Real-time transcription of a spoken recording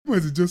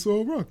Was it just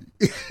all Rocky?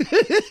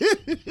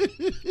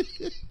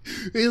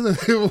 He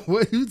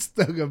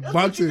stuck a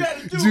bunch of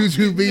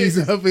juju bees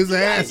up his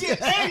ass. You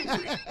gotta get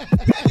angry. You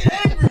gotta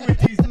get angry with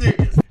these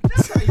niggas.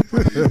 That's how you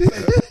put it.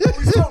 Oh,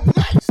 he's so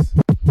nice.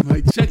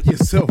 Like, check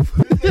yourself.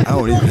 I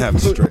don't even have a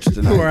stretch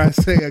tonight. Before I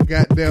say a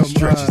goddamn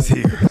Stretch is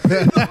here.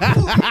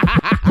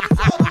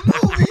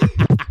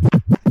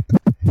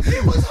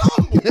 He was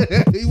humble.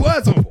 He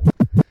was humble.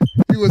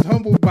 He was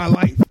humbled by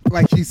life,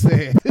 like he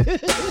said.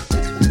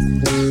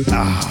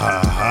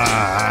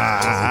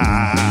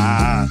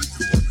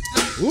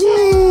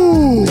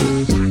 Ooh.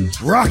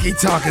 Rocky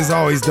talk is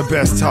always the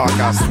best talk,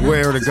 I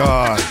swear to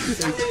God.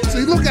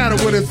 See, look at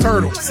him with his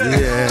turtles.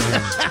 Yeah.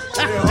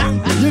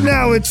 You're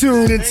now in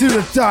tune into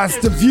the thoughts,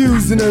 the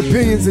views, and the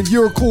opinions of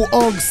your cool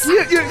unks.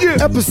 Yeah.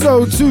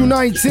 Episode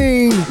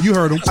 219. You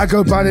heard him. I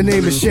go by the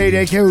name of Shade,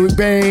 a.k.a.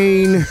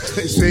 Bane.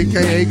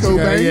 A.K.A.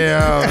 Cobain.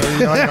 Yeah.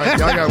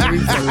 Y'all got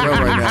weed fucked up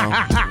right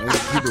now.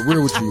 Let's keep it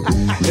real with you.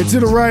 And to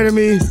the right of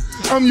me,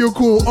 I'm your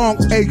cool unk,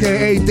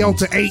 a.k.a.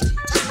 Delta 8.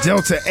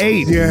 Delta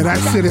 8. Yeah, that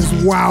shit is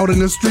wild in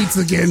the streets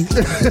again.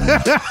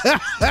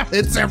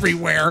 It's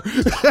everywhere.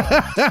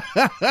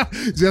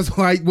 Just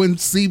like when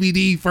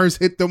CBD first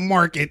hit the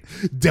market,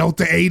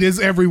 Delta 8 is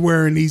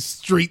everywhere in these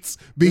streets.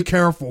 Be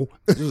careful.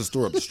 There's a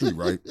store up the street,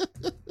 right?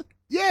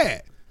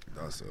 Yeah.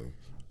 Also.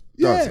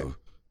 Yeah.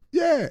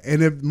 Yeah.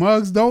 And if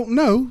mugs don't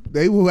know,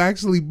 they will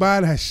actually buy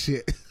that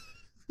shit.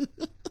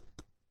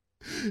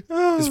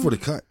 It's for the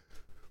cut.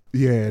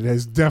 Yeah,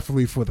 that's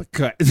definitely for the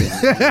cut. I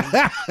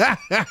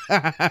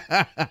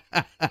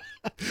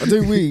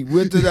think we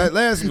went to that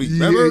last week,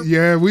 remember?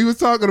 Yeah, we was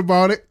talking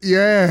about it.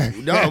 Yeah.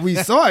 No, we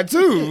saw it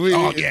too.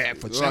 Oh, yeah,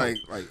 for sure.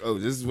 Like, oh,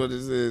 this is what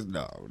this is?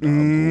 No,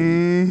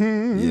 Mm-hmm.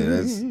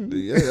 I'm cool.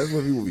 Yeah, that's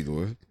what people be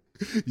doing.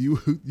 You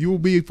will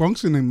be a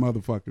functioning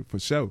motherfucker for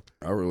sure.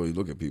 I really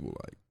look at people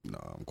like,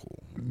 nah, I'm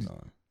cool. Nah.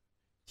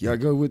 You gotta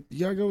go with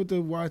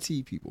the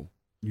YT people.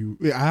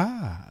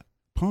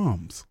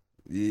 Palms.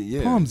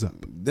 Yeah. Palms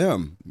up.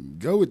 Them.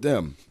 Go with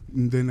them.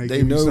 And then they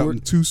give you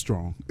something too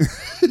strong.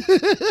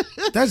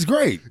 That's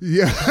great.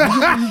 Yeah.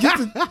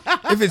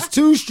 If it's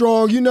too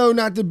strong, you know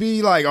not to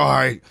be like, all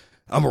right,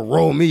 I'm going to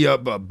roll me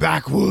up a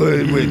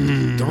backwood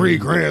with 3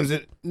 grams.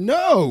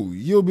 No,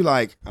 you'll be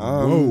like,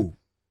 whoa.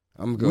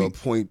 I'm going to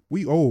point.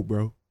 We old,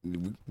 bro.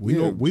 We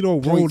don't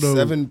roll those.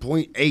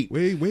 7.8.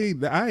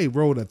 Wait, I ain't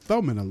rolled a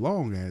thumb in a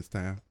long ass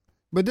time.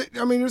 But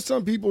there's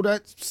some people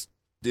that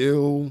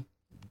still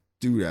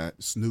do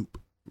that. Snoop.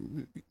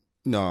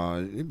 Nah,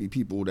 it'd be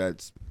people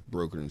that's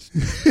broken and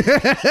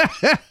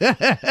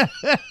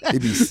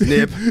it'd be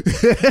Snip.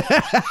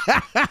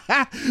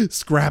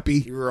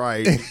 Scrappy.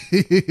 Right.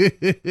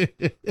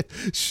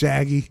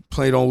 Shaggy.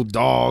 Plain old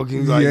dog.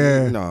 He's like,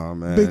 nah,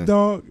 man. Big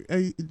dog.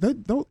 Hey,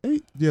 don't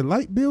your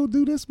light bill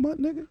do this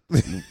month, nigga?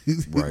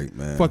 Right,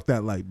 man. Fuck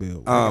that light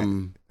bill.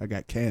 I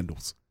got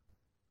candles.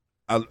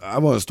 I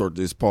want to start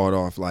this part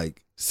off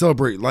like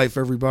celebrate life,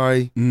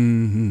 everybody.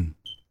 Mm-hmm.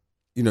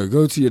 You know,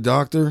 go to your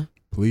doctor.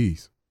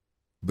 Please.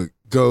 But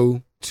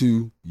go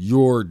to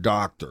your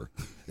doctor.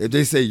 If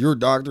they say your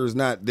doctor is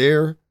not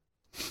there,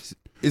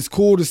 it's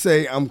cool to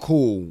say, I'm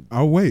cool.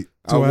 I'll wait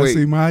till I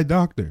see my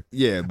doctor.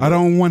 Yeah. I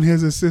don't want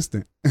his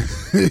assistant.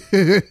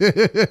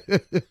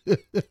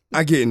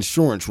 I get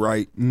insurance,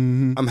 right?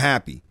 Mm-hmm. I'm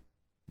happy.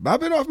 But I've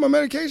been off my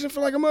medication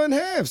for like a month and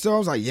a half. So I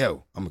was like,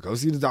 yo, I'm going to go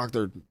see the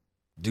doctor.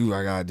 Do what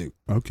I got to do.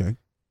 Okay.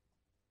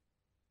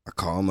 I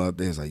call him up.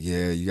 They was like,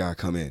 yeah, you got to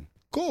come in.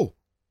 Cool.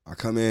 I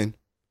come in.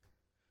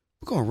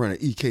 We're going to run an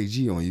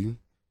EKG on you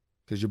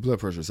because your blood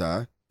pressure's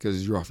high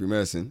because you're off your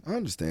medicine. I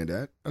understand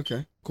that.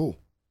 Okay, cool.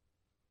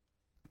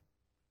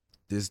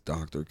 This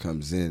doctor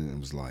comes in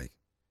and was like,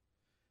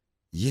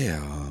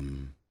 yeah,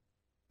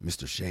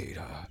 Mr. Shade.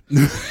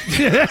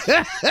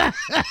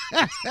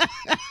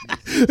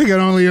 I can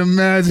only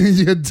imagine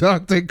your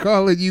doctor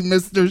calling you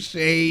Mr.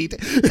 Shade.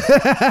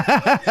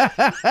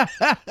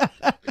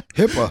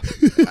 HIPAA.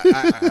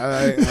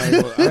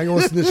 I ain't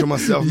gonna snitch on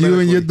myself. You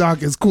and your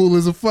doc is cool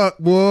as a fuck,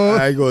 boy.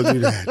 I ain't gonna do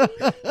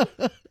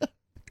that.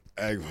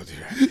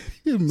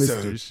 You're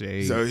Mr.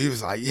 Shade. So he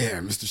was like, yeah,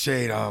 Mr.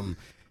 Shade,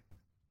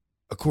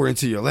 according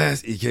to your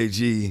last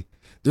EKG,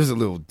 there's a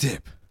little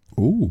dip.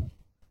 Ooh.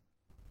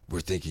 We're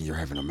thinking you're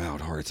having a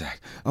mild heart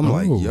attack. I'm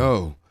like,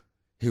 yo.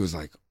 He was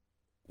like,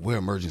 what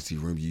emergency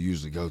room you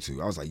usually go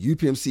to? I was like,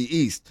 UPMC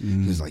East.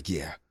 He was like,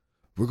 yeah,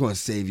 we're going to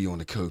save you on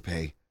the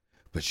copay,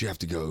 but you have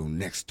to go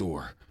next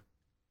door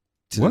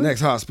to the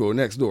next hospital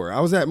next door. I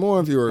was at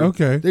Montview.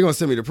 Okay. They're going to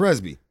send me to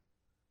Presby.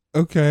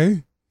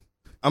 Okay.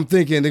 I'm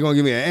thinking they're going to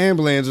give me an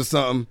ambulance or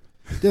something.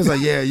 They was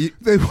like, yeah.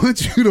 They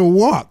want you to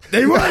walk.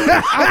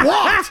 I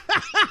walked.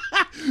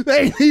 They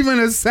ain't even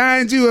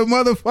assigned you a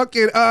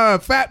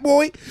motherfucking fat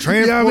boy. Transport,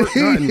 you know what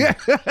I mean?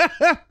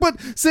 But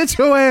sit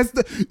your ass.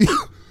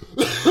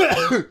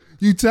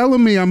 You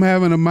telling me I'm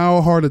having a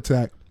mild heart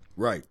attack.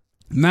 Right.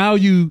 Now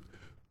you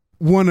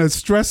want to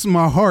stress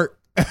my heart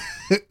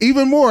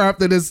even more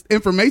after this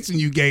information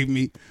you gave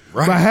me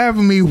by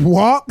having me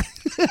walk.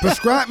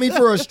 Prescribe me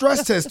for a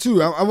stress test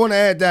too. I want to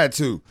add that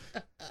too.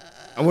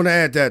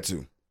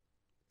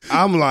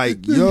 I'm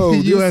like, yo,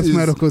 U.S.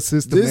 medical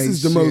system. This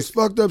is the most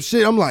fucked up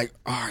shit. I'm like,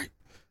 all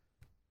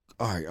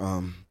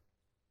right,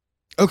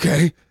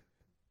 okay.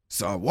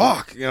 So I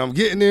walk, and I'm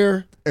getting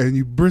there, and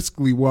you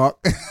briskly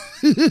walk,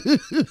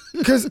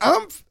 because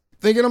I'm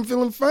thinking I'm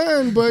feeling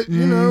fine, but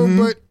you know,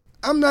 but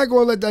I'm not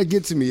gonna let that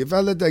get to me. If I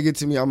let that get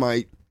to me, I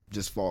might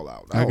just fall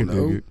out. I don't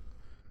know.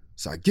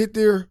 So I get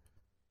there.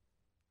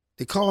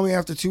 They call me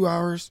after 2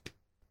 hours.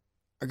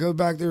 I go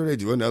back there. They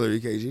do another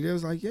EKG. They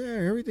was like, yeah,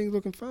 everything's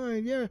looking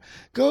fine. Yeah,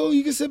 go.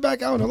 You can sit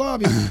back out in the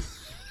lobby.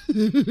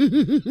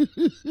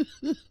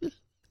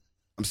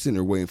 I'm sitting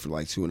there waiting for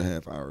like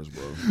 2.5 hours,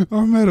 bro.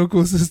 Our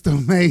medical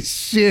system ain't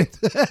shit.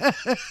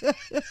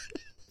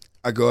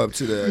 I go up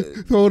to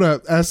the... Hold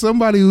up. As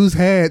somebody who's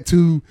had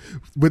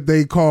what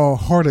they call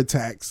heart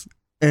attacks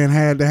and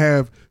had to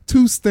have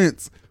 2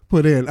 stents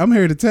put in, I'm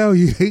here to tell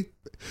you,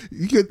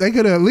 they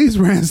could have at least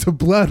ran some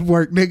blood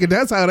work, nigga.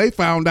 That's how they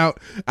found out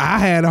I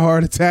had a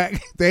heart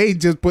attack. They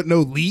ain't just put no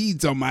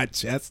leads on my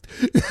chest.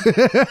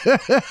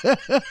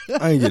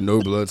 I ain't getting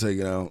no blood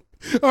taken out.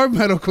 Our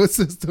medical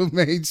system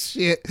ain't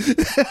shit.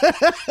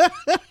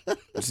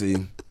 See,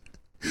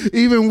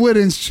 even with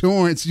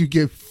insurance, you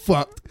get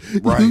fucked.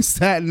 Right. You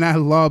sat in that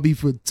lobby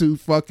for 2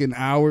 fucking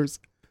hours.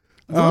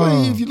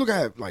 Really, if you look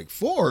at like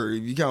 4,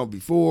 if you count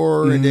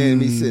before and then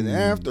me sitting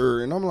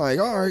after, and I'm like,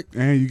 all right.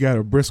 And you got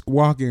a brisk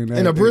walk in.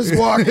 And a brisk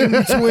walk in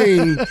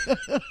between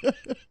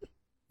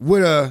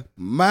with a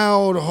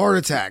mild heart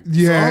attack.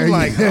 Yeah. So I'm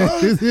like,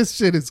 huh? This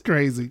shit is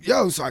crazy.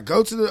 Yo, so I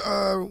go to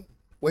the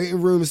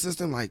waiting room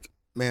assistant, like,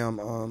 ma'am,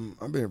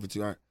 I've been here for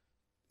 2 hours.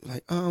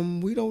 Like,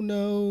 we don't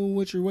know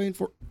what you're waiting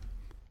for.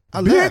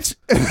 I left.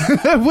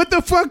 What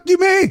the fuck you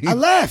mean? I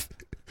left.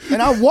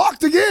 And I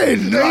walked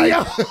again.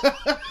 Like,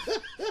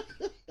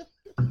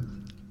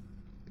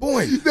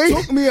 boy, they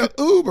took me an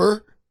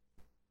Uber,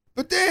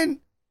 but then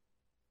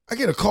I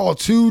get a call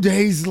 2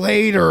 days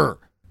later.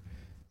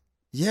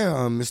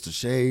 Yeah, Mr.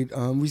 Shade,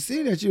 we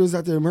see that you was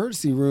at the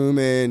emergency room,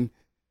 and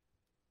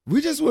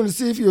we just wanted to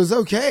see if you was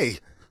okay.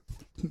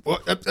 Well,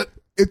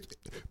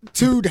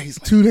 2 days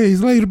later. 2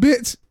 days later,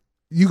 bitch.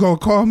 You gonna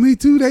call me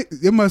 2 days?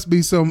 There must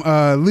be some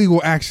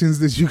legal actions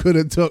that you could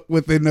have took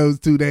within those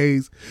 2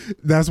 days.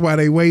 That's why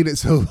they waited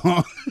so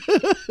long.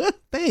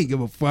 They ain't give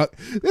a fuck.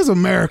 This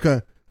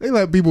America. They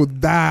let people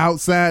die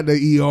outside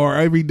the ER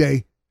every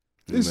day.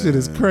 This shit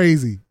is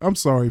crazy. I'm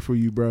sorry for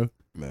you, bro.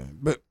 Man,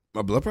 but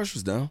my blood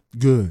pressure's down.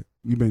 Good.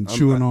 You been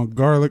chewing on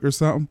garlic or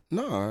something?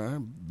 No,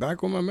 I'm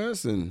back on my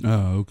medicine.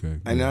 Oh, okay.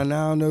 Good. And I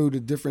now know the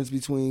difference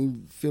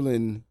between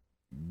feeling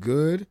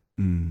good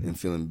and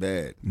feeling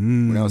bad.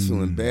 When I was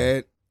feeling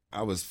bad,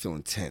 I was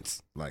feeling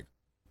tense, like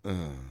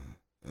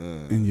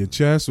in your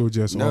chest or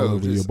just all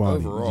over your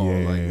body? Overall,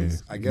 yeah, like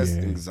I guess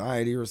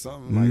anxiety or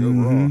something. Like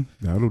overall,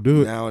 that'll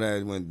do it. Now that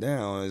it went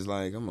down, it's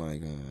like I'm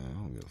like I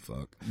don't give a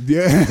fuck.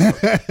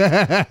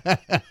 Yeah,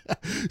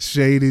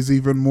 Shady's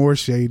even more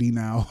shady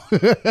now,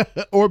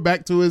 or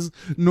back to his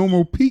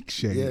normal peak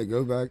shade. Yeah,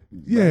 go back.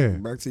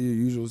 Back to your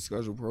usual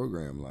scheduled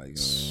program. Like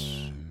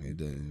it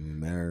doesn't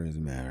matter. It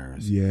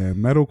matters. Yeah,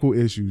 medical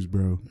issues,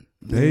 bro.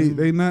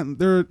 They're nothing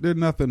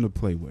to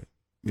play with.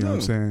 You know what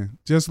I'm saying?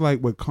 Just like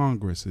what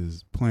Congress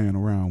is playing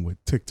around with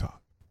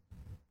TikTok.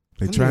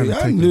 I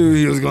knew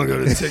he was going to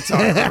go to TikTok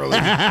early.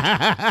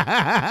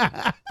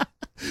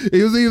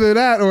 It was either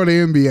that or the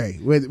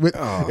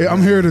NBA.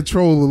 I'm here to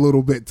troll a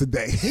little bit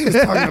today. He was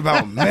talking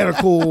about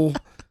medical.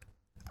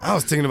 I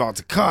was thinking about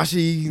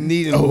Tekashi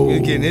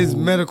getting his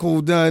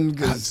medical done.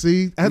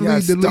 See, I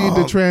need to lead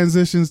the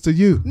transitions to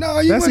you.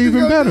 No, that's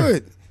even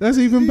better. That's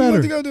even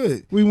better. You want to go do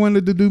it. We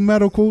wanted to do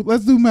medical.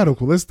 Let's do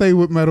medical. Let's stay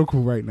with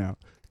medical right now.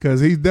 Because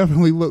he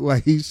definitely looked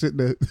like he shouldn't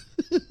have.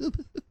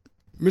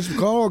 Mitch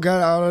McConnell got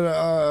out of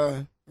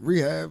the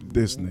rehab.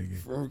 This nigga.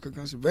 From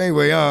concussion. But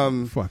anyway,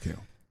 fuck him.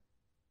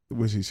 I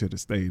wish he should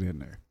have stayed in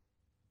there.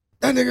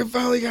 That nigga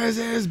finally got his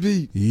ass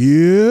beat.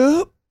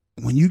 Yep.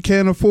 When you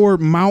can't afford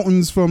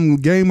mountains from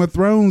Game of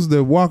Thrones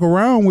to walk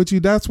around with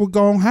you, that's what's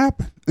going to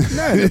happen.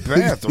 Not in the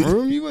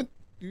bathroom. You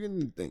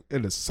didn't think.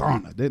 In the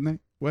sauna, didn't they?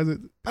 Was it?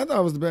 I thought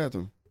it was the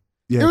bathroom.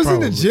 Yeah, it was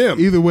probably in the gym.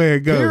 Either way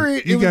it goes.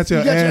 Period. You got your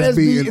ass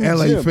beat in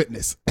LA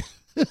Fitness.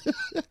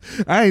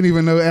 I didn't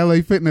even know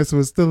LA Fitness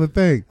was still a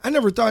thing. I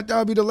never thought that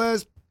would be the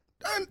last.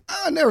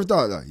 I never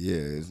thought that.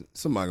 Yeah,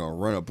 somebody going to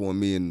run up on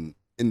me in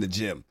the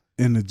gym.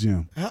 In the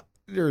gym.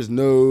 There's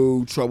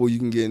no trouble you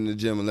can get in the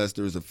gym unless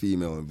there's a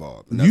female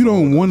involved. You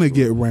don't want to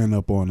get ran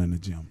up on in the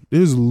gym.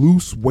 There's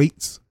loose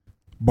weights,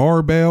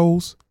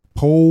 barbells,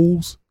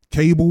 poles,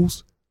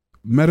 cables,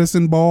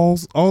 medicine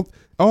balls, all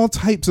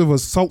types of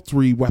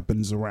assaultry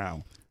weapons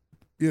around.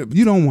 Yeah,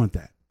 you don't want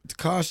that.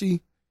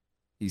 Tekashi,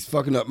 he's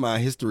fucking up my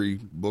history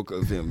book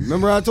of him.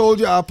 Remember I told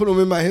you I put him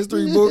in my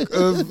history book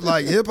of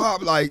like hip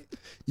hop? Like,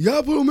 you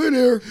gotta put him in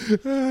there.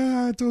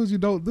 I told you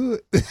don't do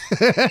it.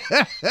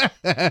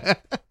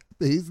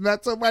 He's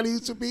not somebody who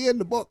should be in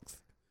the books.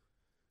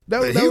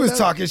 He was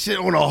talking shit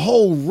on a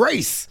whole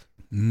race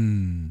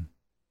in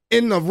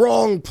the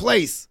wrong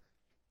place.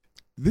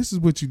 This is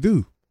what you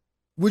do.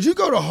 Would you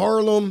go to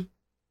Harlem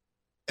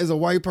as a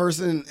white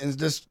person and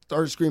just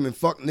start screaming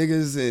 "fuck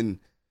niggas" and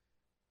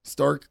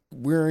start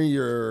wearing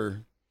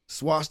your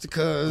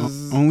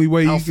swastikas. Only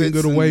way you can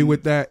get away and-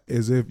 with that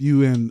is if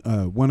you in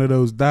one of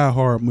those Die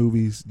Hard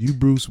movies, you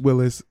Bruce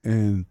Willis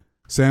and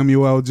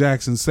Samuel L.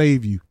 Jackson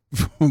save you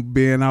from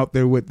being out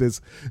there with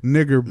this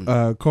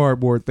nigger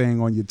cardboard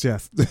thing on your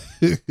chest.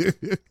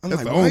 I'm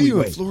like, why are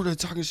you in Florida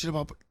talking shit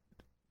about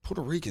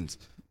Puerto Ricans?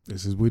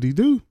 This is what he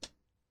do.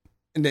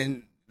 And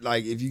then,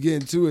 like, if you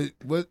get into it,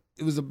 what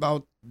it was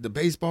about the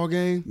baseball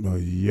game?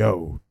 But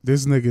yo,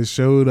 this nigga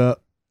showed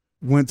up,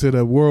 went to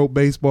the World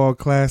Baseball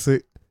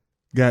Classic,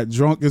 got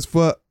drunk as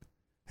fuck,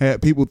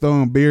 had people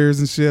throwing beers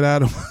and shit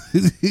at him.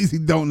 He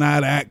don't know how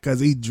to act because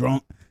he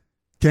drunk,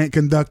 can't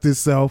conduct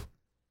himself,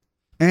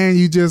 and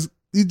you just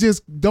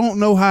don't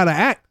know how to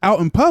act out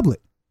in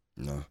public.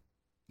 No.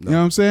 You know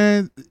what I'm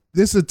saying?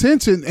 This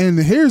attention, and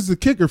here's the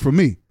kicker for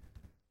me.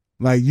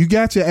 Like, you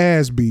got your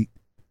ass beat.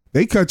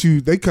 They cut you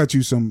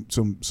some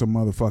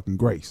motherfucking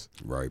grace.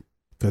 Right.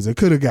 Because it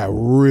could have got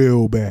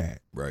real bad.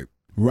 Right.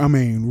 I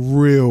mean,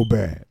 real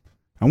bad.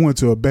 I went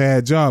to a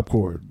bad job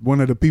court. One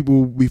of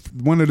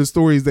the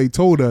stories they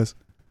told us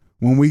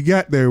when we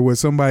got there was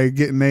somebody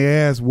getting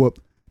their ass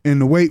whooped in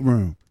the weight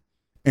room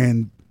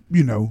and,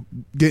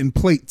 getting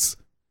plates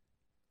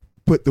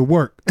put to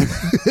work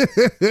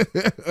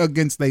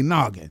against their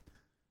noggin.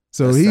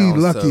 So he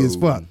lucky as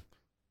fuck.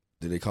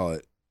 Did they call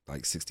it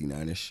like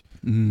 69-ish?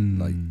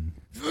 Like,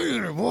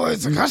 boy,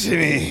 Takashi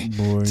me.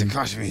 Boy.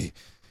 Takashi me.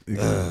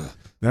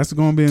 That's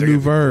gonna be a new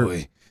verb.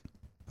 Boy.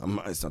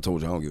 I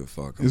told you I don't give a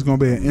fuck. It's gonna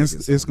be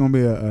it's gonna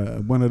be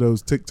a one of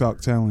those TikTok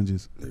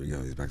challenges. There we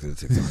go. He's back to the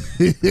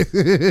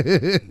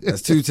TikTok.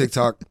 That's 2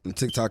 TikTok.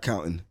 TikTok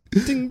counting.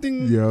 Ding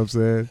ding. You know what I'm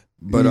saying?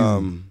 But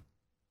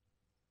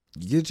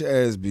you get your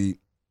ass beat,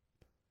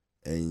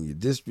 and you're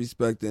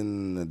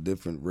disrespecting a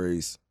different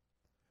race.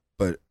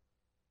 But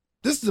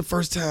this is the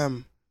first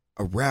time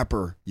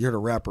you're the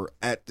rapper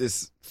at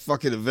this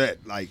fucking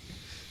event. Like,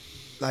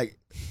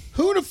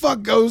 who the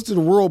fuck goes to the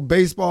World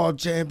Baseball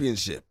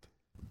Championship?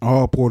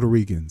 All Puerto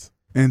Ricans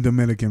and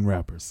Dominican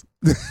rappers.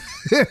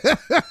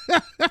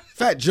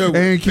 Fat Joe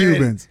and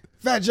Cubans.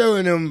 Fat Joe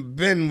and them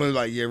Ben was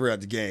like, yeah, we're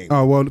at the game.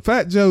 Oh well,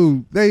 Fat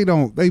Joe, they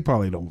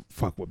probably don't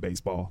fuck with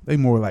baseball. They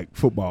more like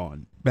football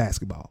and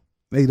basketball.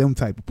 They them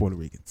type of Puerto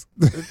Ricans.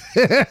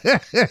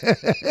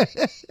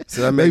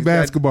 So that they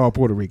basketball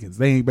Puerto Ricans.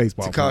 They ain't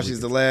baseball. Takashi's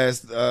the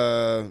last.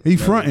 He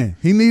fronting.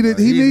 He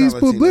needs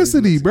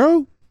publicity,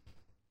 bro.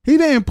 He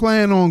didn't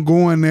plan on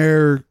going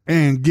there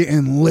and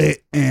getting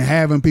lit and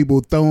having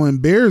people throwing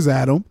beers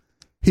at him.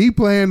 He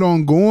planned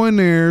on going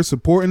there,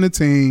 supporting the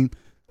team,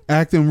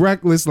 acting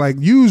reckless like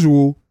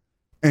usual,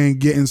 and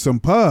getting some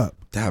pub.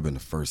 That had been the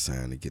first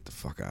sign to get the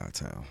fuck out of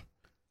town.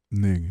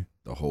 Nigga.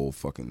 The whole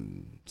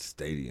fucking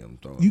stadium.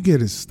 You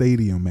get a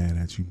stadium mad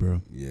at you,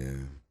 bro. Yeah.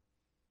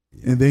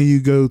 And then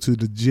you go to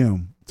the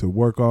gym to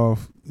work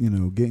off,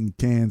 getting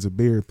cans of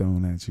beer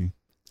thrown at you.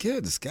 Get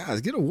a disguise.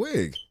 Get a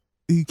wig.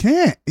 He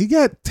can't. He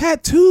got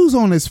tattoos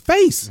on his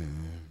face.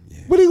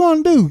 Yeah. What are you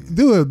going to do?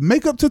 Do a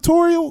makeup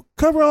tutorial?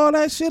 Cover all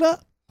that shit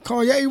up?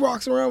 Kanye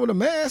walks around with a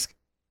mask.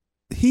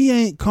 He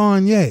ain't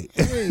Kanye.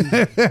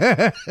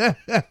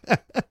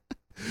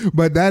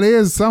 But that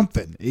is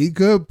something. He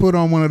could put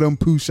on one of them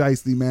Pooh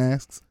Shiesty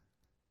masks.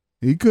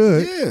 He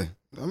could. Yeah.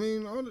 I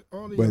mean, all the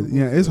but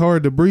yeah, it's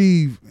hard to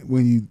breathe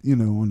when you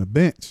on the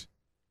bench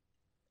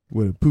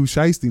with a Pooh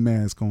Shiesty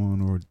mask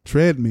on or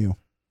treadmill.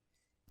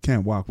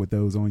 Can't walk with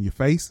those on your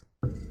face.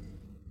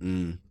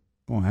 Gonna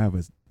have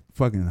a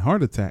fucking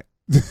heart attack.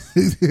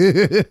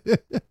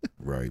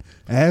 Right.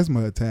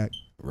 Asthma attack.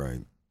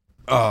 Right.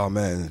 Oh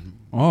man.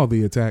 All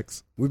the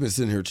attacks. We've been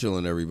sitting here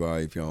chilling,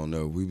 everybody. If y'all don't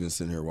know, we've been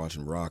sitting here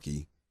watching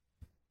Rocky,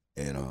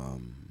 and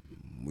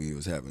we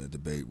was having a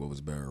debate: what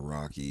was better,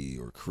 Rocky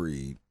or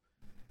Creed?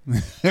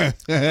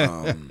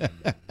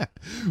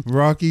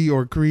 Rocky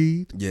or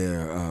Creed?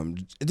 Yeah.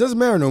 It doesn't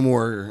matter no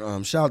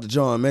more. Shout out to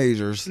John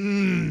Majors.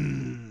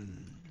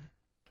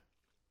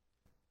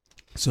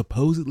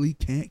 Supposedly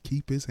can't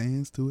keep his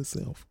hands to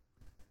himself.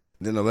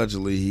 Then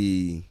allegedly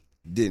he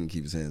didn't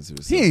keep his hands to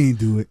himself. He ain't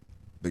do it.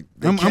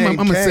 I'm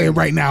gonna say it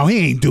right now. He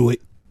ain't do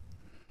it.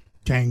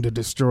 Kang the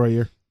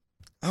Destroyer.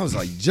 I was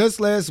like, just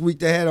last week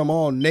they had him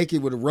all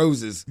naked with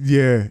roses.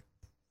 Yeah.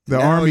 The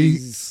now army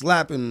he's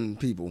slapping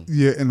people.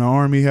 Yeah, and the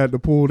army had to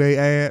pull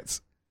their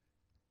ads.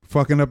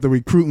 Fucking up the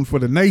recruiting for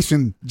the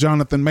nation,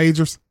 Jonathan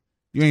Majors.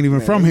 You ain't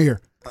even from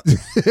here.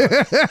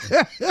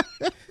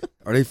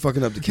 Are they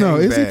fucking up the Kang No,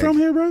 is bag? he from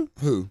here, bro?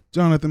 Who?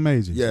 Jonathan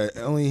Majors. Yeah,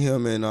 only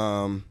him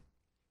and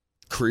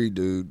Creed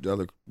dude, the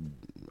other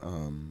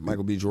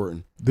Michael B.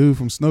 Jordan. Dude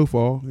from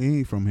Snowfall. He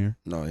ain't from here.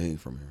 No, he ain't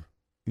from here.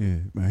 Yeah,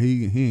 but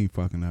he ain't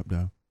fucking up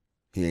though.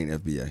 He ain't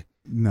FBA.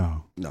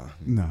 No. No.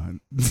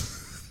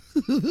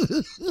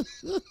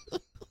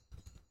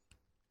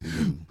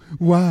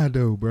 Why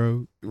though,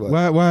 bro?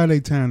 What? Why are they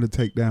trying to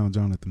take down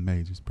Jonathan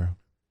Majors, bro?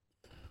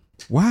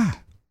 Why?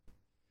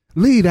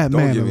 Leave that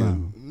man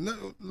alone.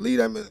 No, leave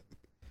that man.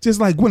 Just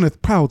like Gwyneth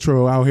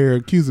Paltrow out here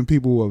accusing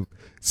people of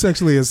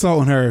sexually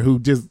assaulting her, who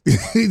just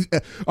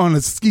on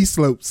the ski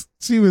slopes.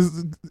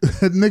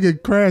 A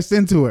nigga crashed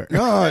into her.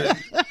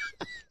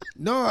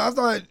 No, I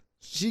thought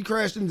she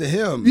crashed into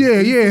him.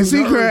 Yeah,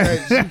 she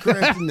crashed. She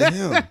crashed into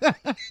him.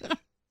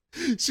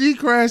 She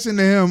crashed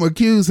into him,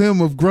 accused him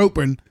of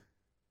groping,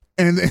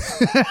 and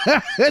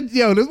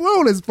yo, this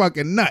world is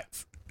fucking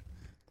nuts.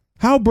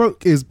 How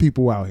broke is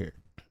people out here?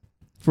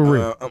 For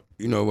real.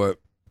 You know what?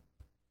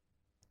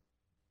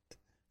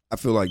 I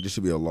feel like there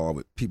should be a law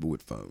with people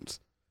with phones.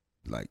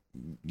 Like,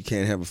 you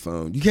can't have a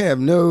phone. You can't have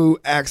no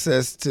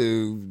access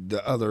to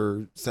the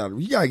other side.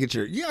 You gotta get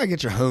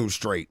your home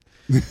straight.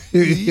 You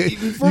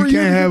can't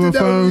have a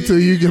phone till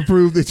you can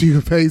prove that you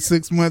can pay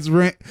 6 months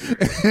rent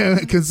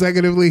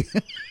consecutively.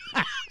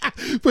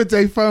 Put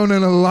their phone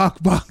in a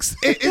lockbox.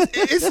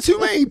 It's too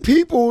many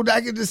people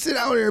that can just sit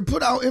out there and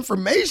put out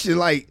information.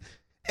 Like,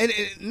 and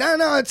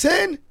 9 out of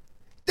 10,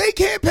 they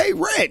can't pay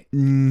rent.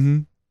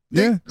 Mm-hmm.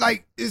 Yeah,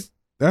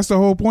 that's the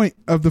whole point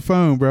of the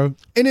phone, bro.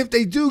 And if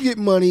they do get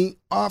money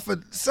off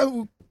of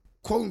some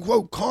quote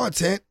unquote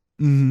content,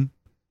 mm-hmm.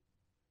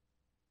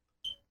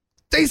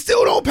 they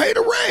still don't pay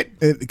the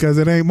rent because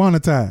it ain't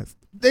monetized.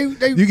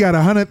 You got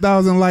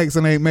 100,000 likes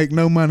and ain't make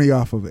no money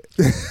off of it.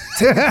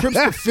 Crips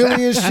to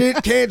Philly and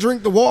shit, can't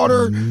drink the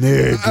water.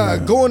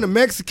 Nigga. Going to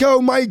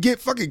Mexico might get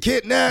fucking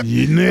kidnapped.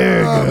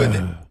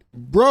 Nigga.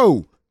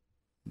 Bro.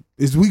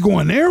 Is we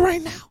going there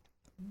right now?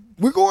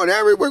 We're going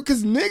everywhere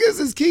because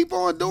niggas is keep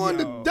on doing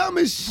the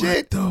dumbest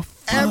shit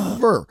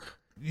ever.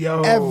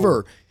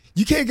 Ever.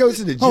 You can't go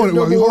to the gym. Hold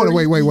on,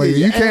 wait.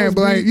 You can't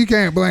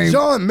blame.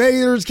 John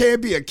Mayers can't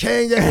be a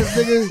king ass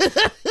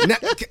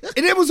nigga.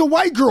 And it was a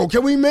white girl.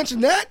 Can we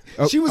mention that?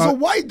 She was a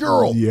white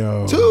girl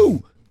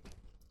too.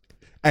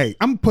 Hey,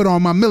 I'm put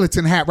on my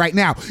militant hat right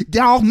now.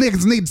 Y'all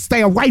niggas need to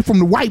stay away from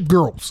the white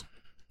girls.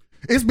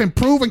 It's been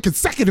proven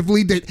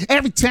consecutively that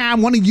every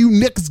time one of you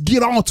niggas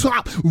get on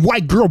top,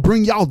 white girl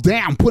bring y'all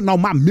down. Putting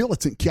on my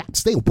militant cap.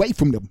 Stay away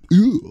from them.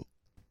 Ew.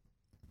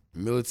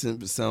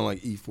 Militant sound like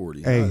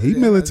E40. Hey, he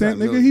militant,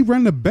 nigga. He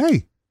run the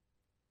Bay.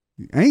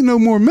 Ain't no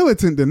more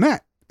militant than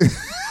that.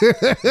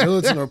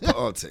 Militant or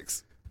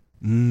politics?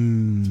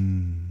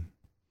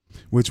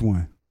 Which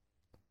one?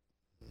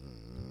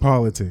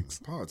 Politics.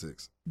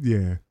 Politics.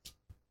 Yeah.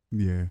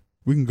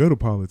 We can go to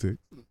politics.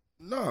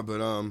 Nah,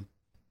 but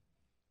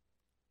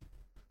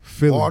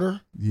Philly.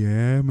 Water?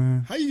 Yeah,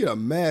 man. How you get a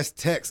mass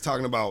text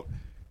talking about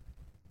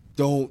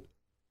don't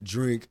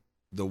drink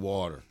the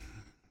water?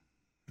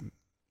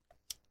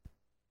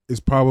 It's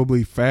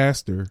probably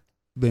faster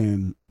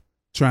than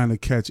trying to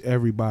catch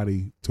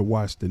everybody to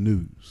watch the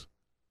news.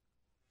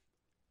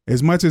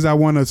 As much as I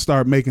want to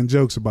start making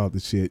jokes about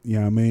the shit, you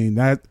know what I mean?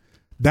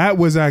 That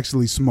was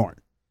actually smart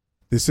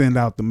to send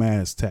out the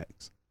mass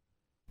text.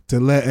 To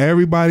let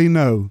everybody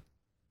know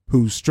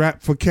who's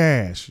strapped for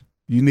cash,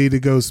 you need to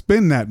go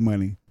spend that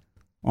money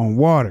on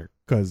water,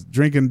 because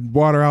drinking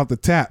water out the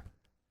tap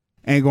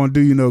ain't going to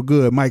do you no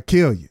good. It might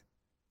kill you.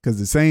 Because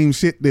the same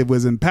shit that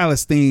was in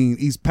Palestine,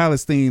 East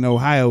Palestine,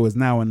 Ohio, is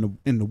now in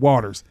the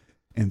waters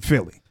in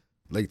Philly.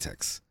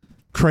 Latex.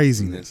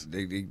 Craziness.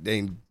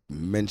 They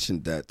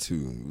mentioned that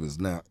too.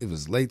 It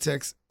was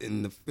latex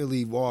in the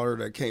Philly water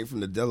that came from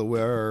the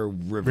Delaware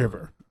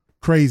River.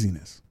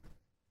 Craziness.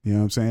 You know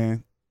what I'm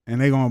saying?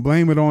 And they're going to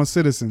blame it on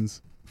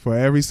citizens. For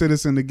every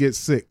citizen that gets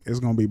sick, it's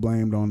going to be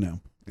blamed on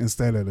them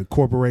instead of the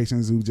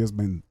corporations who've just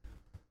been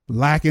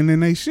lacking in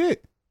their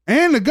shit.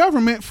 And the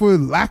government for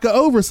lack of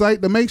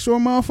oversight to make sure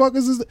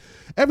motherfuckers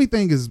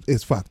everything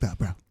is fucked up,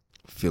 bro.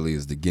 Philly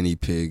is the guinea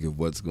pig of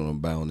what's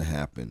bound to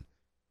happen.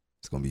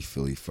 It's gonna be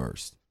Philly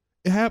first.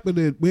 It happened.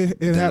 It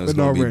happened it's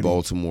gonna already. Be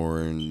Baltimore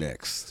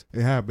next.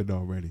 It happened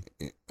already.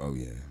 Oh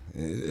yeah,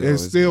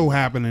 it's still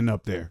happening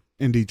up there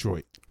in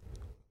Detroit.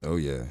 Oh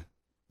yeah,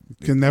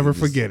 Can never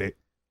forget it.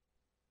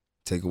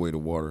 Take away the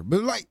water,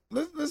 but like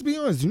let's be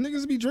honest, do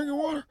niggas be drinking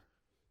water?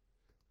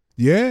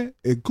 Yeah,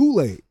 and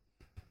Kool-Aid.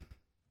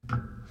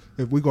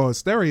 If we go a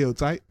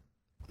stereotype.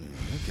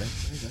 Okay.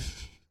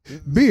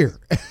 Beer.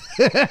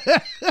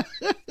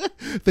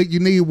 Think you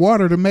need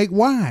water to make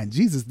wine.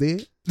 Jesus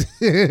did.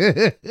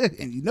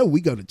 And you know we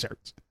go to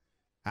church.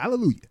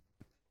 Hallelujah.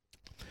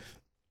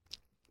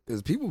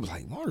 Because people be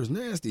like, water's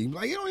nasty.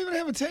 Like, you don't even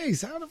have a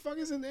taste. How the fuck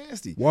is it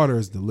nasty? Water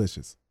is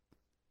delicious.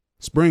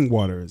 Spring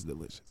water is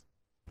delicious.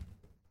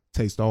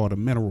 Taste all the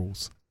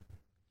minerals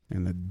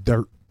and the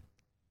dirt.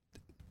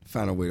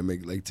 Find a way to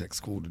make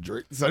latex cool to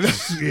drink. So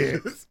yeah.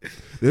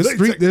 There's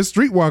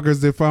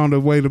streetwalkers that found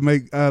a way to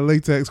make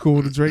latex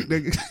cool to drink.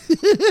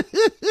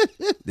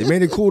 They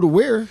made it cool to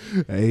wear.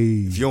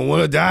 Hey, if you don't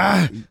want to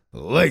die,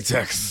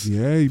 latex.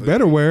 Yeah, you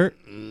better wear it,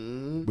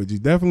 but you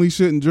definitely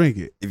shouldn't drink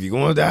it. If you're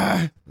going to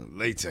die,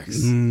 latex.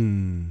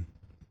 Damn.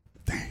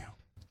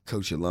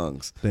 Coat your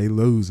lungs. They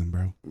losing,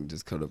 bro.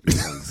 Just cut up your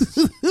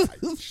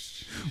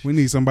lungs. We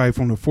need somebody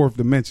from the fourth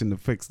dimension to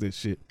fix this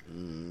shit.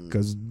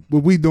 Because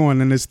what we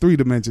doing in this 3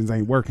 dimensions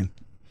ain't working.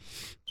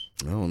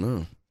 I don't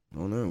know.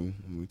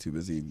 We too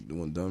busy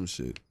doing dumb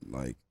shit.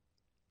 Like,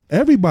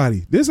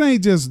 Everybody. This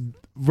ain't just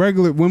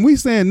regular. When we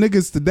saying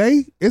niggas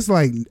today, it's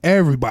like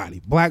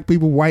everybody. Black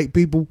people, white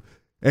people,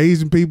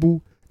 Asian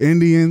people,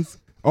 Indians,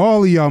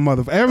 all of y'all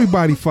motherfuckers.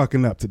 Everybody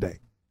fucking up today.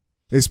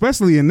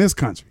 Especially in this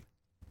country.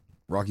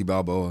 Rocky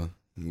Balboa,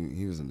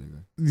 he was a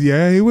nigga.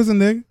 Yeah, he was a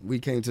nigga. We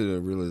came to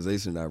the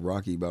realization that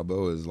Rocky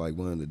Balboa is like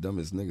one of the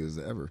dumbest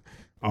niggas ever.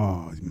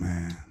 Oh,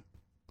 man.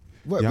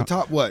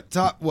 Top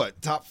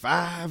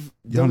 5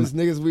 dumbest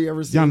niggas we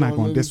ever seen? Y'all not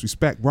going to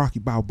disrespect Rocky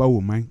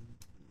Balboa, man.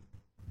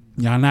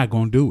 Y'all not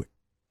going to do it.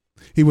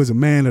 He was a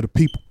man of the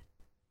people.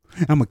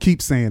 I'm going to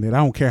keep saying it. I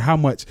don't care how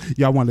much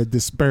y'all want to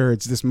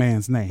disparage this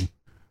man's name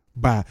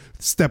by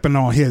stepping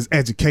on his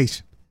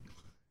education.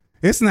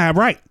 It's not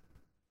right.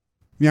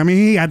 You know what I mean?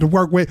 He had to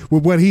work with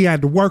what he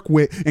had to work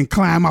with and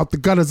climb out the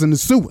gutters and the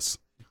sewers.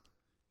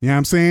 You know what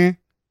I'm saying?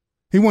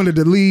 He wanted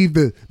to leave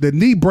the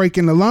knee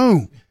breaking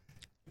alone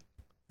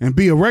and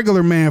be a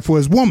regular man for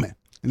his woman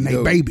and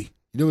their baby.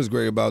 You know what's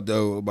great about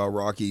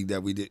Rocky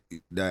that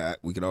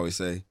we could always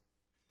say?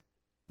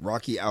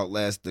 Rocky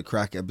outlasted the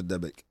crack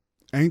epidemic.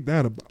 Ain't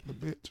that about the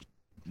bitch?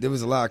 There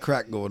was a lot of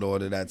crack going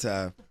on at that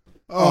time.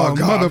 Oh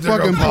God,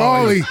 motherfucking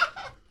Paulie.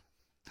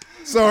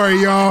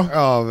 Sorry, y'all.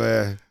 Oh,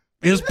 man.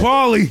 It's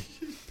Paulie.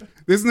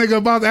 This nigga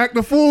about to act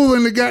a fool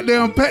in the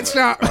goddamn pet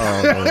shop.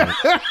 Oh,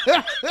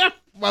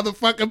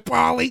 motherfucking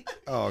Paulie.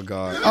 Oh,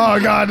 God. Oh,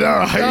 God,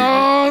 no.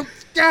 Oh,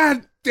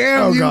 God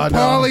damn you, God,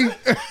 Paulie.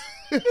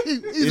 No.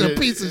 He's a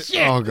piece of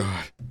shit. Oh,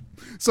 God.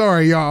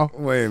 Sorry, y'all.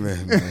 Wait a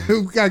minute, man.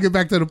 We gotta get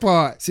back to the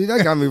pod. See,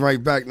 that got me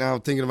right back now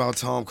thinking about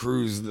Tom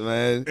Cruise,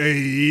 man. Hey,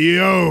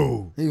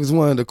 yo. He was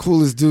one of the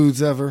coolest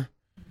dudes ever.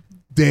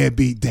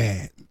 Deadbeat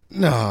dad.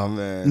 Nah,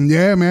 man.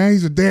 Yeah, man,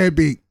 he's a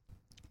deadbeat.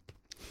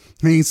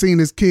 He ain't seen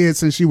his kids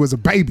since she was a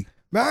baby.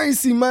 Man, I ain't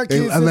seen my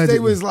kids since they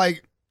was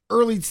like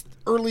early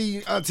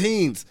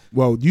teens.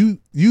 Well, you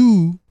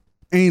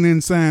ain't in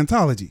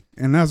Scientology,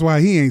 and that's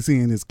why he ain't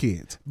seeing his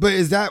kids. But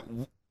is that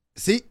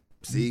see?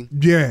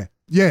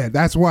 Yeah,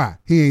 that's why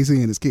he ain't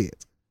seeing his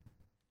kids.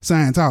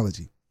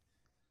 Scientology.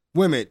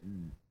 Wait a minute.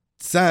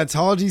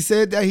 Scientology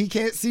said that he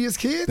can't see his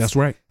kids? That's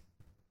right.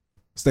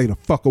 Stay the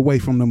fuck away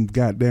from them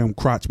goddamn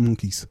crotch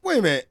monkeys. Wait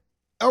a minute.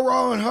 L.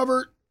 Ron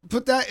Hubbard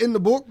put that in the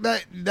book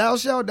that thou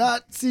shalt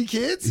not see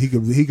kids? He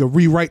could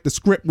rewrite the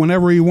script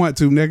whenever he want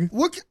to, nigga.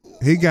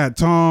 He got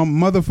Tom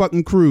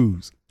motherfucking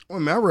Cruise. Well,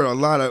 man, I read a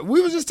lot of.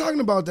 We were just talking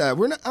about that.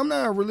 I'm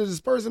not a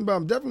religious person, but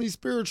I'm definitely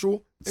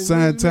spiritual.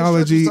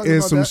 Scientology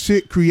is some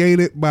shit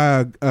created by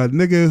a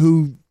nigga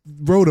who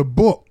wrote a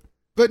book.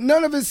 But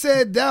none of it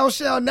said thou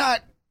shalt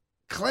not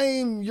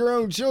claim your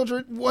own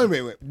children. Wait a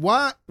minute.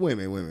 Why? Wait a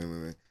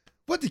minute.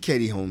 What did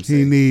Katie Holmes say?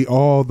 He need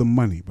all the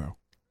money, bro.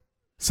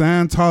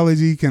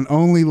 Scientology can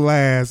only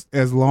last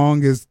as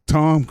long as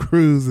Tom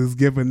Cruise is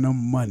giving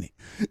them money.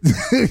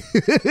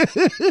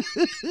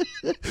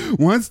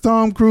 Once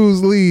Tom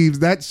Cruise leaves,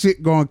 that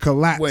shit gonna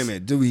collapse. Wait a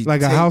minute, do he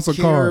like take a house of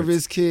care cards of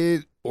his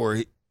kid, or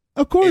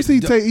of course he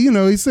take? You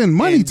know, he send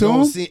money to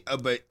him.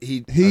 But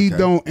he okay.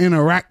 Don't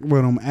interact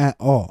with him at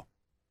all.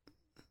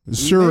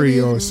 Siri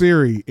or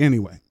Siri,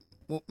 anyway.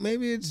 Well,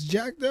 maybe it's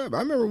jacked up.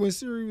 I remember when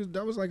Siri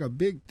that was like a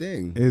big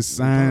thing. It's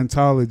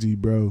Scientology,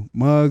 bro.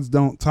 Mugs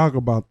don't talk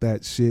about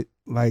that shit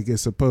like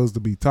it's supposed to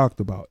be talked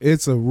about.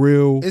 It's a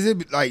real. Is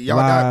it like y'all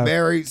got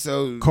married,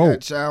 so cult.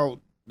 That child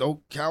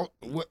don't count?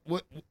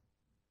 What?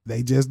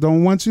 They just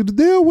don't want you to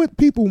deal with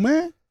people,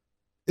 man.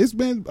 It's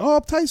been all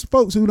types of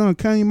folks who done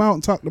came out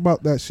and talked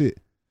about that shit.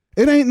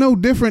 It ain't no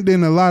different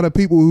than a lot of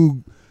people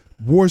who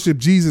worship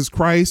Jesus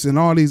Christ and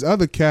all these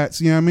other cats,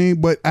 you know what I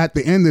mean? But at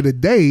the end of the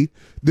day,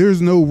 there's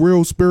no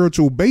real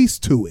spiritual base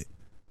to it.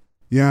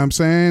 You know what I'm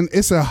saying?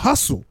 It's a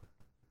hustle.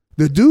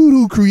 The dude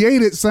who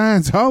created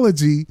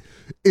Scientology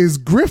is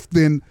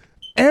grifting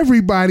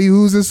everybody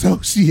who's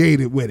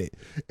associated with it.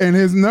 And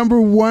his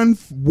number one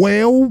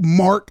whale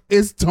mark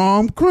is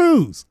Tom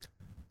Cruise.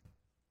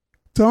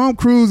 Tom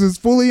Cruise is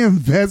fully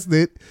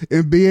invested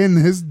in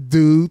being this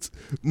dude's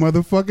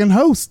motherfucking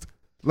host.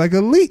 Like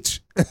a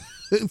leech.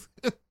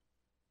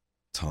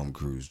 Tom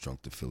Cruise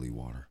drunk the Philly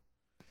water.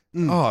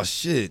 Oh,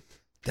 shit.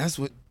 That's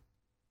what.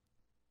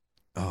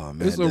 Oh,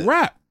 man. It's a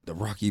wrap. The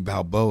Rocky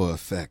Balboa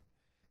effect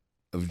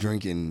of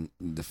drinking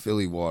the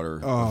Philly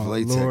water of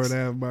latex. Lord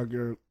have my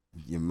girl.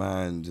 Your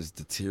mind just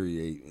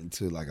deteriorate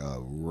into like a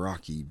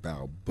Rocky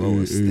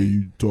Balboa state. Hey,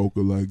 you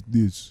talking like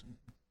this.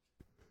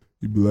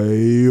 You be like,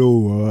 hey,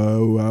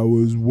 yo, I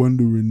was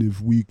wondering if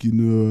we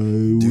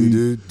can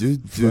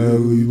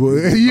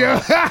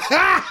yeah.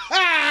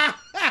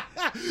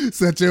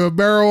 Set your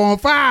barrel on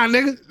fire,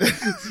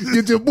 nigga.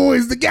 Get your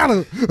boys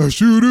together.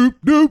 Shoot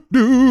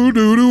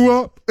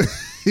up.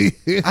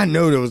 I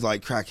know there was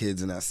like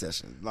crackheads in that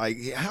session.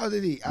 Like, how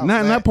did he?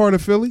 Not part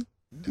of Philly.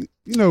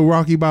 You know,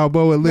 Rocky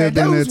Balboa lived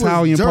in the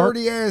Italian park.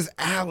 Dirty ass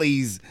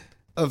alleys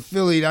of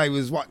Philly that he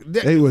was walking.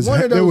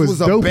 One of those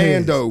was a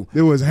bando.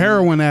 There was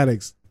heroin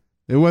addicts.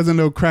 There wasn't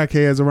no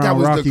crackheads around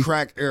Rocky. That was the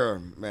crack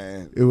era,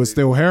 man. It was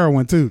still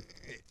heroin too.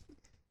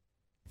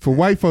 For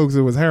white folks,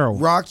 it was heroin.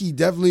 Rocky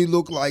definitely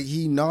looked like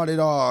he nodded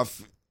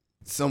off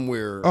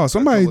somewhere. Oh,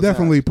 somebody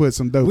definitely put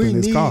some dope in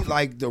his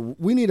coffin.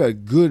 We need a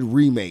good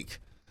remake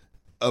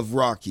of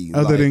Rocky.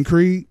 Other than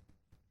Creed?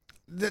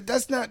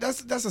 That's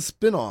a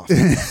spinoff.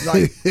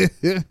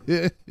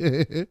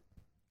 Like,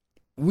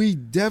 we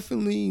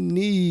definitely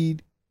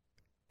need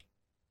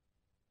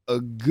a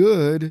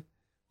good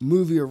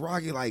movie of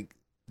Rocky, like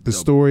the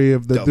story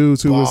of the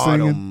dudes who were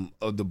singing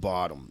of the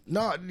bottom.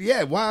 No,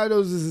 yeah, why are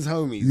those his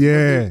homies?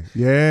 Yeah,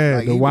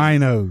 like the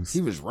winos. He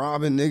was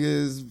robbing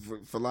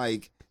niggas for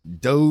like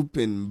dope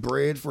and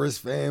bread for his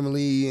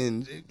family,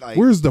 and like,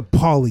 where's the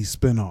Paulie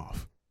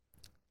spinoff?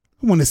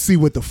 I want to see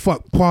what the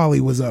fuck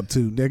Paulie was up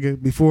to,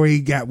 nigga,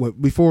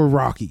 before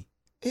Rocky.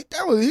 He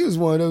was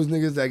one of those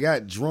niggas that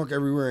got drunk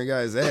everywhere and got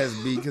his ass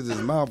beat because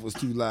his mouth was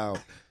too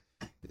loud.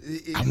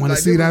 I want to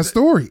see that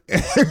story.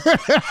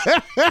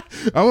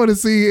 I want to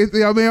see it.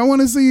 I mean, I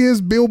want to see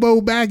his Bilbo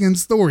Baggins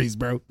stories,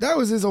 bro. That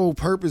was his whole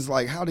purpose,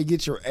 like how to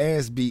get your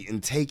ass beat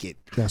and take it.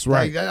 That's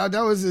right. Like,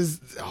 that was his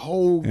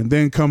whole. And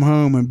then come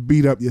home and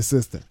beat up your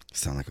sister.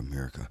 Sound like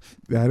America.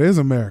 That is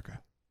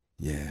America.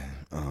 Yeah.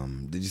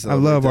 Did you? I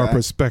love our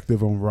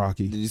perspective on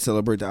Rocky. Did you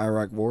celebrate the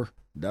Iraq War?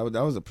 That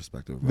was a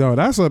perspective. Right? No,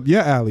 that's up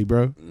your alley,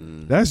 bro.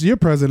 That's your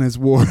president's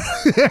war.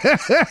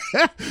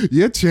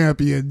 Your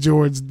champion,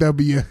 George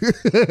W.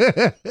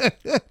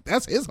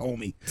 That's his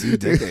homie. 2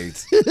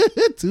 decades.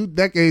 2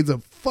 decades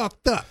of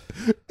fucked up.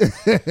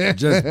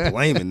 Just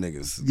blaming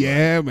niggas.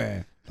 Yeah,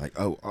 man. Like,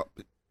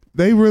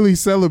 they really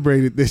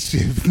celebrated this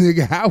shit,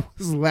 nigga. I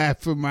was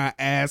laughing my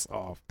ass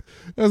off.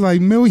 There's like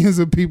millions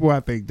of people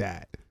I think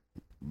died.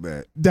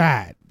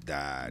 Died.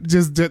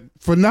 Just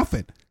for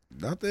nothing.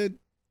 Nothing.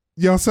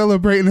 Y'all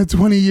celebrating a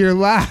 20-year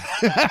lie.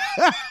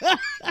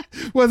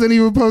 Wasn't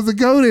even supposed to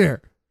go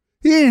there.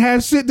 He ain't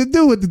have shit to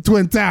do with the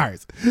Twin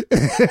Towers.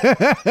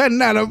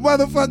 Not a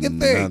motherfucking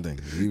thing. Nothing.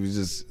 He was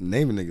just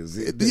naming niggas.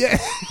 Yeah.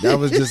 That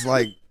was just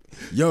like,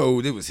 yo,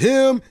 it was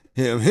him.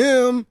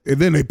 And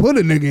then they put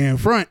a nigga in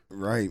front.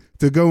 Right.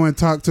 To go and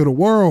talk to the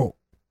world.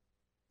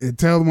 And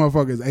tell the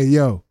motherfuckers, hey,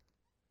 yo,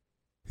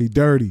 he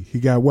dirty. He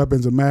got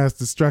weapons of mass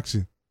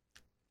destruction.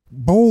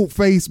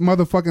 Bold-faced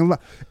motherfucking lie.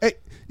 Hey,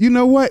 you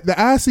know what? The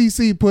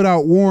ICC put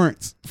out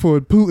warrants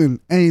for Putin.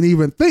 Ain't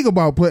even think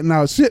about putting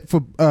out shit for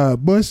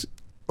Bush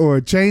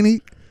or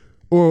Cheney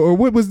or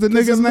what was the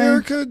nigga's name?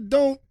 America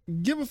don't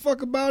give a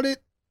fuck about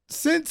it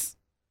since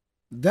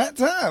that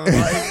time.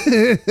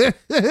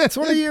 Like,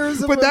 20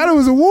 years. But that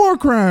was a war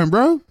crime,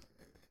 bro.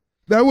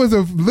 That was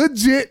a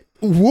legit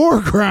war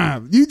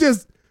crime. You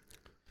just.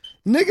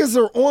 Niggas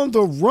are on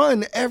the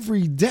run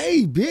every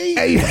day, B.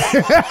 Hey.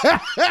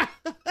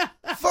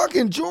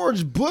 Fucking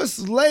George Bush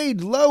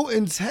laid low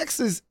in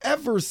Texas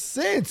ever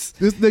since.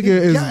 This nigga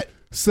is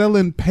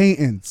selling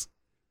paintings.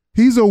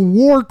 He's a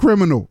war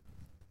criminal.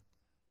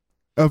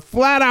 A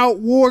flat out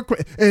war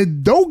criminal.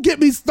 And don't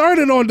get me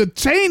started on the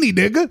Cheney,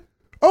 nigga.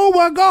 Oh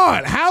my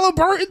God.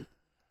 Halliburton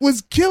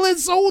was killing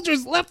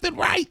soldiers left and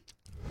right.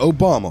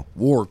 Obama,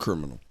 war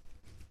criminal.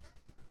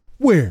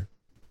 Where?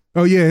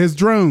 Oh, yeah, his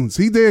drones.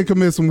 He did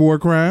commit some war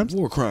crimes.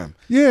 War crime.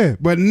 Yeah,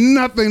 but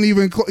nothing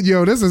even...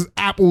 Yo, this is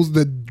apples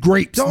to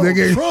grapes, Donald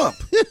nigga. Trump.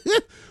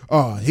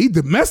 Oh, he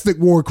domestic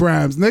war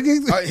crimes,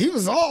 nigga. He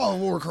was all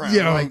war crimes.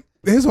 Yeah, like,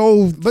 his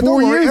whole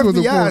 4 years was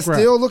a war crime.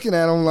 still looking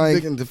at him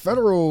like... And the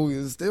federal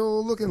is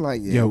still looking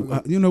like... Yeah,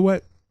 yo, you know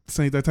what? This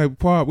ain't that type of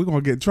part. We're going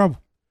to get in trouble.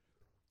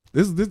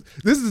 This is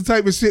the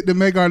type of shit that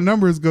make our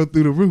numbers go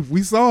through the roof.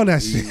 We saw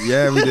that shit.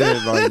 Yeah, we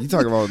did. Like, you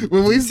talking about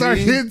when we start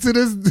getting to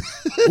this.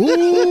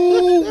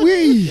 Ooh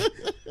wee.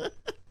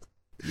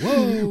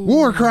 Whoa.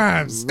 War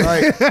crimes.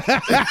 Right.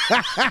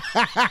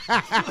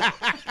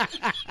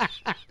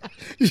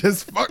 You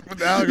just fuck with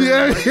the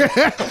algorithm.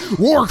 Yeah.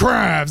 War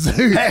crimes.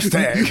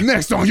 Hashtag.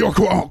 Next on your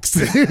quonks.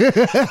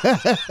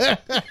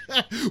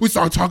 We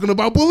start talking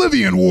about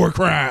Bolivian war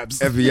crimes.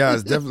 FBI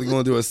is definitely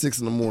going to do a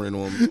 6 a.m.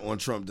 on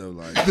Trump though.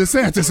 Like,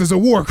 DeSantis is a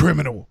war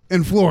criminal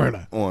in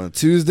Florida on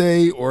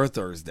Tuesday or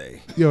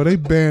Thursday. Yo, they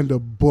banned a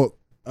book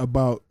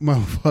about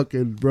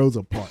motherfucking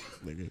Rosa Parks,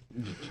 nigga.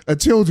 A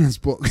children's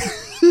book.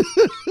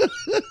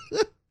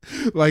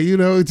 Like, you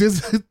know,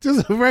 just a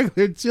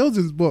regular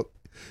children's book.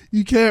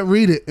 You can't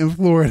read it in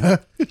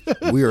Florida.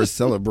 We are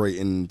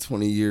celebrating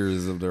 20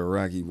 years of the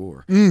Iraqi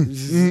war.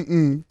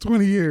 20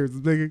 years,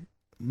 nigga.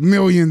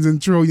 Millions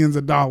and trillions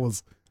of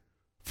dollars.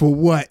 For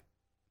what?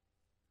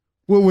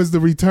 What was the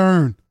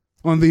return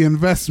on the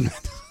investment?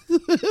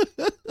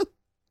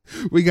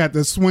 We got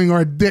to swing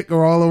our dick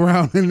all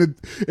around in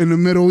the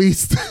Middle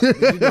East.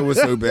 You know what's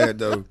so bad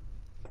though?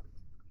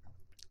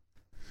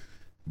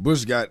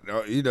 Bush got,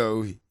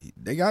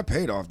 they got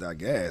paid off that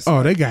gas.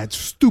 Oh, they got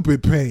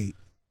stupid paid.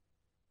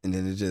 And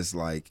then it's just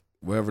like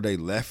wherever they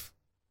left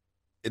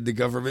in the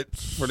government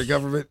for the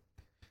government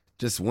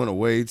just went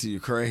away to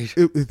Ukraine.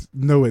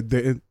 No, it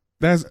didn't.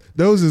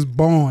 Those is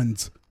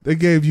bonds. They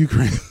gave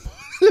Ukraine.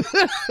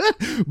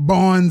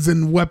 bonds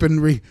and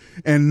weaponry,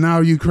 and now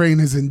Ukraine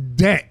is in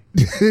debt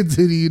to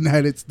the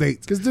United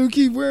States. Cause dude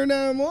keep wearing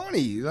that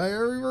Armani. Like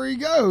everywhere he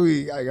go,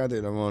 I got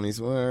that Armani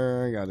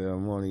sweater. I got that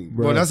Armani.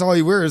 Well, that's all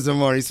he wears is the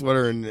Armani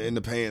sweater in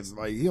the pants.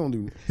 Like he don't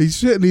do. He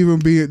shouldn't even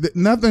be.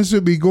 Nothing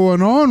should be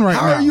going on right now.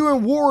 How are you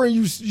in war and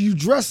you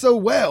dress so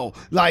well?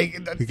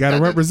 Like he got to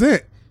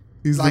represent.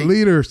 He's like, the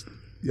leader.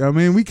 I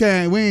mean, we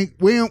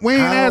ain't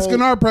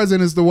asking our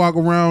presidents to walk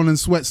around in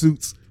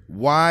sweatsuits.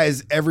 Why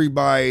is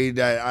everybody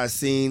that I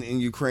seen in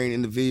Ukraine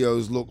in the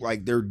videos look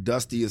like they're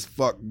dusty as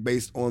fuck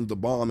based on the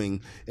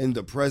bombing, and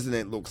the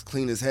president looks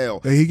clean as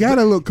hell? He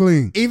gotta look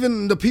clean.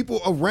 Even the people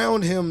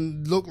around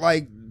him look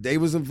like they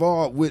was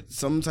involved with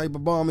some type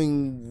of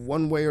bombing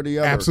one way or the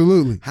other.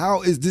 Absolutely.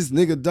 How is this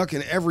nigga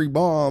ducking every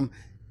bomb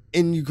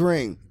in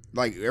Ukraine?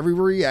 Like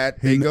everywhere he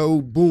at, they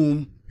go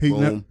boom,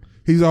 boom.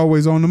 He's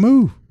always on the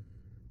move.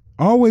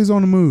 Always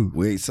on the move.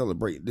 We ain't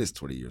celebrating this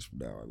 20 years from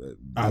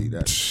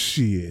now.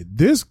 Shit,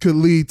 this could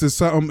lead to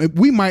something.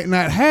 We might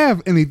not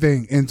have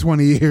anything in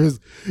 20 years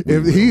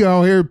if he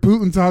out here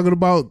Putin talking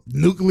about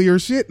nuclear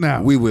shit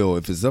now. We will.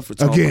 If it's up for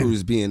Tom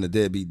Cruise being a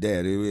deadbeat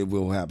dad, it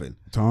will happen.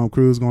 Tom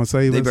Cruise gonna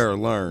save us. They better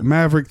learn.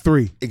 Maverick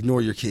 3.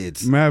 Ignore your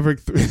kids.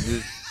 Maverick 3.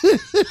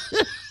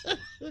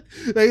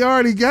 They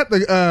already got the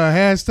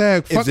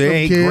hashtag fuck if they them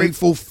ain't kids.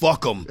 grateful,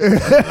 fuck them. They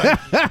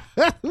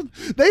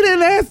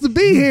didn't ask to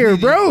be here,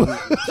 bro.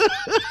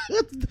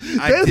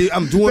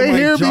 I'm doing they my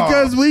here job.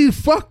 because we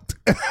fucked.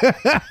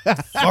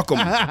 Fuck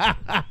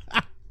them.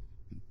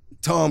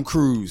 Tom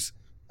Cruise.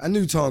 I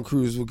knew Tom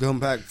Cruise would come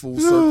back full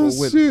circle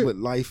with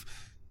life.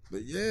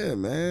 But yeah,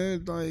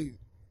 man, like,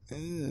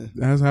 yeah.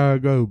 That's how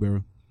it go,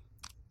 bro.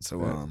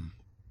 So,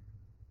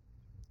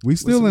 we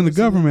still in the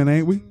government,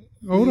 ain't we?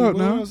 Hold up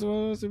now.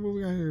 What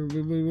we got here?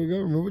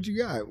 What you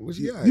got? What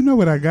you got? You know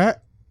what I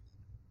got?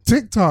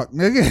 TikTok,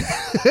 nigga.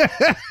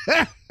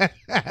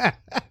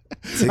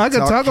 I could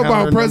talk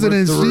about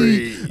President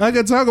Xi. I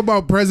could talk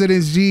about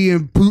President Xi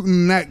and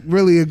Putin not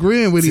really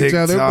agreeing with each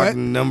other. TikTok But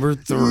number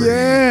 3.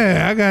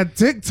 Yeah, I got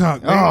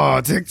TikTok. Man. Oh,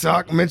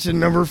 TikTok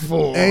mentioned number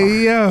 4.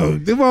 Hey, yo,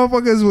 them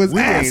motherfuckers was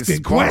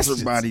asking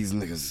questions. By these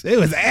niggas. They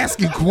was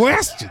asking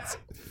questions.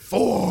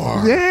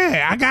 4.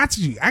 Yeah, I got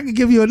you. I can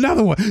give you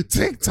another one.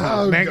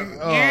 TikTok, nigga.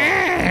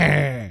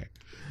 Yeah.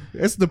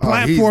 It's the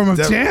platform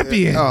of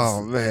champions.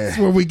 Oh, man. That's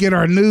where we get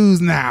our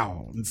news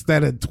now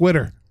instead of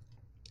Twitter.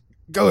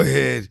 Go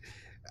ahead.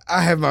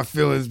 I have my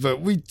feelings,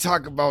 but we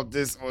talk about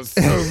this on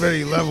so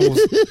many levels.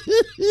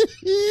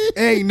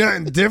 Ain't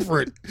nothing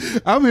different.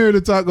 I'm here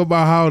to talk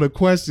about how the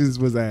questions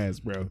was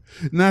asked, bro.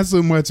 Not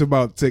so much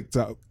about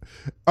TikTok.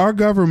 Our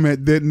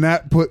government did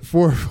not put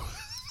forth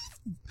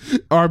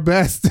our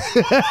best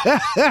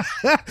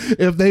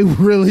if they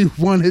really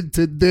wanted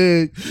to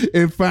dig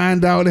and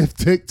find out if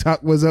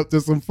TikTok was up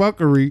to some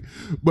fuckery.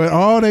 But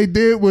all they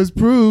did was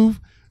prove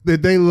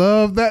that they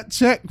love that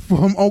check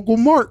from Uncle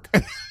Mark.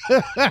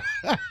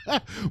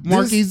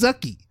 Marky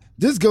Zucky.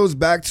 This goes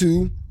back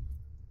to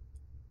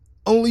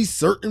only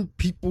certain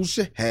people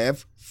should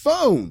have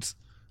phones.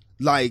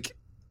 Like,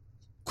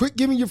 quit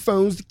giving your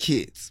phones to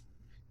kids.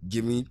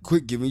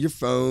 Quit giving your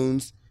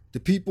phones to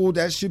people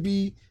that should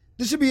be.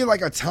 There should be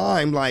like a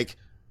time, like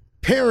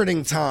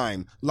parenting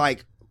time,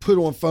 like put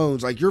on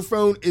phones. Like your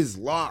phone is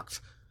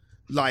locked,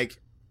 like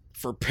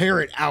for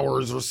parent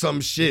hours or some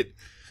shit.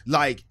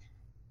 Like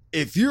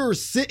if you're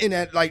sitting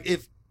at, like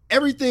if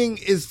everything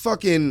is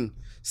fucking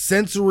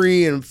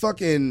sensory and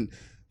fucking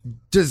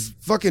just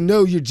fucking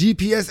know your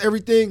GPS,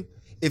 everything.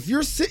 If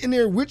you're sitting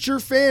there with your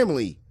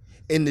family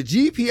and the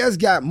GPS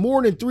got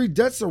more than 3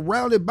 dots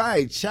surrounded by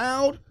a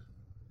child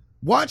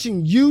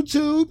watching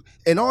YouTube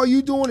and all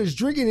you doing is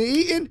drinking and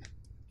eating,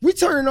 we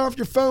turning off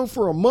your phone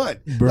for a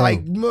month. Bro,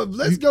 like,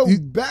 let's go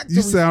back to...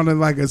 You sounded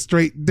like a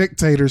straight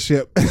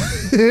dictatorship. That's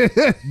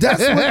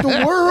what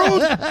the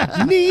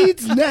world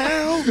needs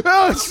now.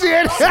 Oh,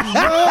 shit.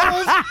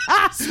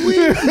 Love,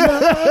 sweet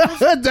love.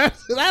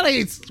 That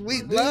ain't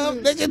sweet love,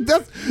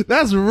 nigga.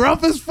 That's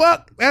rough as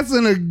fuck. That's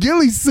in a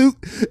ghillie suit.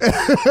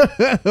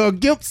 A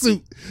gimp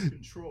suit.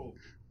 Control.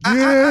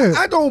 Yeah.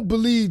 I don't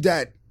believe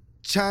that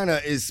China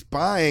is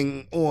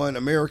spying on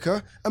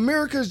America.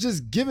 America's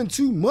just giving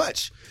too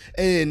much.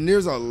 And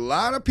there's a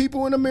lot of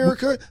people in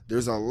America.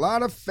 There's a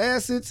lot of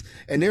facets.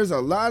 And there's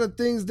a lot of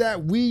things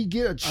that we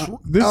get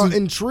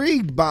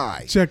intrigued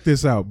by. Check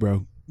this out,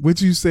 bro.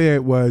 What you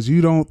said was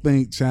you don't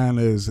think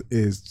China is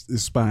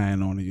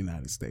spying on the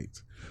United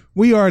States.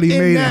 We already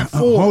made that it.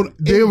 form.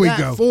 There we that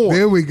go. form.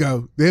 There we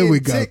go. There we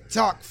go.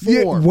 TikTok form.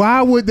 Yeah,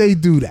 why would they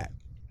do that?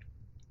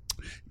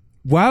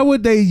 Why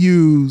would they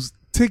use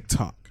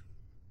TikTok?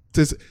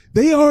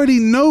 They already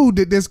know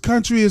that this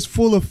country is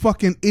full of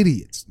fucking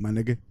idiots, my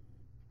nigga.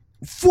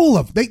 Full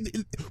of.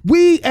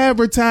 We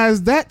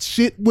advertise that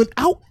shit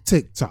without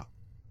TikTok.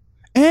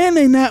 And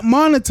they not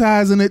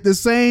monetizing it the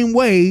same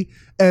way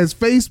as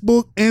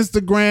Facebook,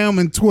 Instagram,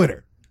 and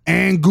Twitter,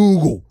 and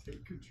Google.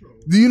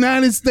 The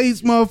United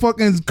States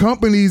motherfucking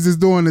companies is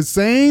doing the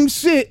same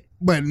shit,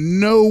 but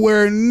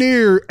nowhere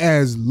near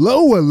as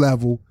low a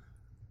level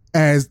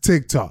as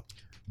TikTok.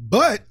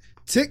 But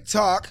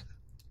TikTok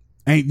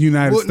ain't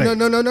United States.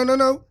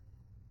 No.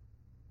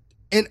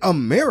 In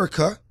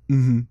America,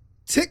 Mm-hmm.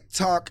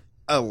 TikTok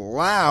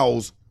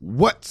allows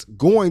what's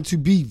going to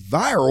be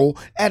viral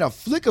at a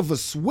flick of a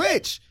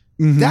switch.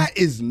 Mm-hmm. That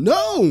is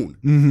known.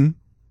 Mm-hmm.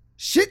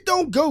 Shit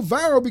don't go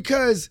viral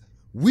because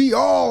we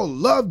all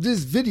love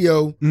this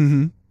video.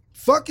 Mm-hmm.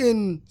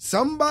 Fucking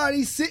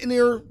somebody sitting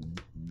there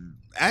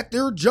at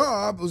their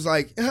job was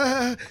like,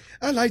 I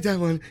like that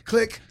one.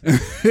 Click. And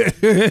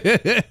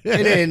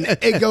then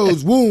it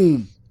goes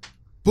boom,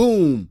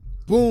 boom,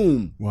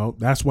 boom. Well,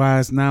 that's why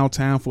it's now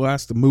time for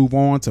us to move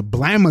on to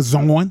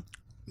Blamazon.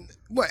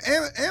 What,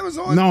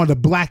 Amazon? No, the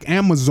Black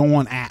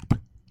Amazon app.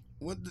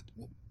 What the,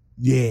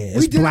 Yeah,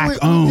 we it's black we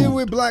did owned.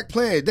 with Black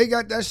Planet. They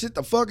got that shit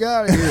the fuck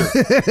out of here.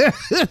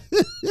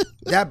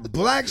 That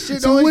black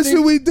shit. So what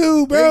should we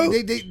do, bro?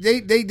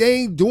 They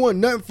ain't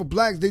doing nothing for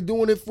blacks. They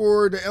doing it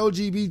for the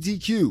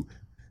LGBTQ.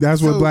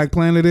 That's what Black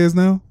Planet is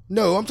now?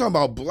 No, I'm talking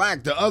about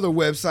Black, the other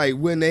website,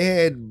 when they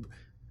had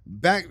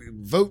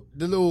vote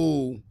the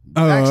little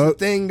action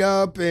thing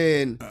up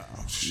and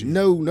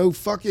no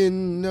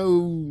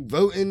fucking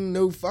voting,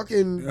 no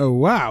fucking. Oh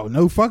wow,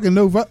 no fucking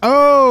no vote.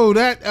 Oh,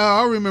 that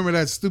I remember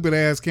that stupid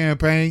ass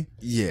campaign.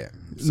 Yeah,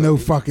 no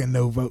fucking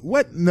no vote.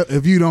 What? No,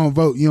 if you don't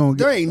vote, you don't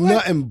get. There ain't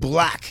nothing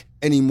black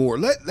anymore.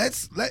 Let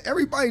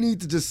everybody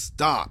need to just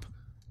stop.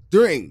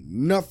 There ain't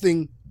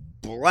nothing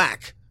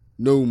black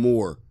no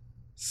more.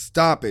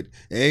 Stop it.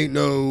 Ain't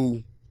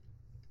no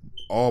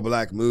all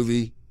black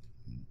movie.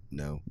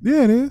 No.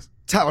 Yeah, it is.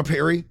 Tyler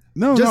Perry.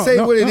 No, just say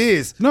what it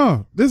is.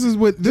 No, this is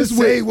what this. Just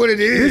say what it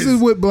is. This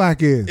is what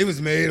black is. It was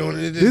made on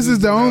it. This is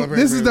the only.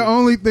 This is the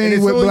only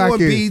thing what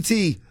black is.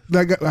 BT.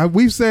 Like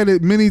we've said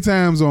it many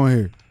times on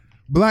here.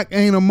 Black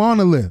ain't a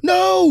monolith.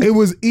 No, it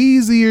was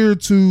easier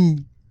to.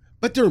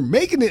 But they're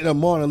making it a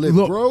monolith,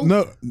 bro.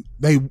 No,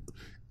 they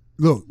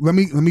look. Let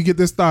me get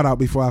this thought out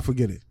before I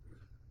forget it.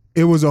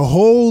 It was a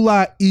whole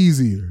lot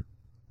easier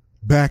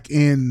back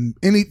in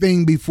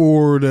anything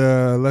before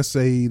the, let's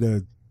say,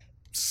 the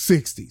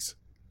 60s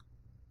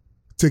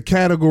to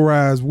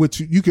categorize what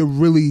you could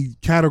really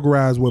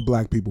categorize what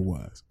black people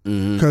was.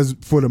 Because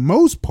for the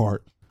most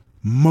part,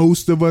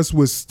 most of us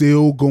was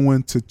still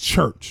going to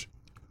church.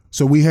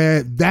 So we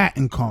had that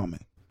in common.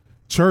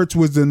 Church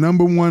was the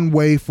number one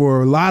way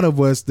for a lot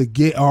of us to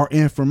get our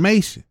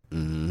information.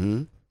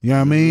 Mm-hmm. You know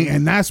what I mean?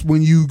 And that's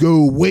when you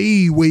go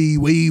way, way,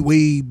 way,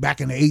 way back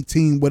in the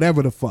 18,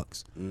 whatever the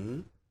fucks. Mm-hmm.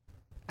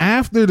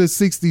 After the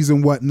 60s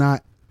and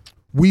whatnot,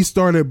 we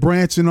started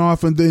branching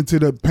off into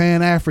the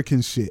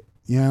Pan-African shit.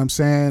 You know what I'm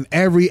saying?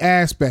 Every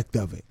aspect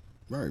of it.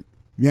 Right.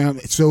 You know,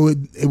 so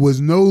it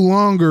was no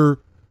longer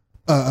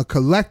a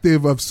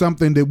collective of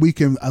something that we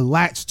can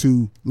latch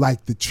to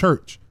like the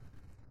church.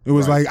 It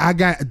was like, I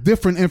got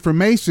different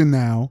information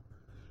now.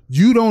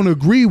 You don't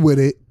agree with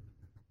it.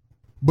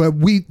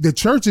 But the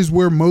church is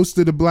where most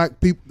of the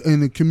black people in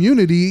the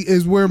community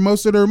is where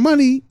most of their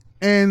money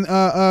and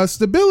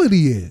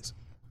stability is.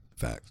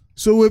 Facts.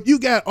 So if you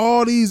got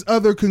all these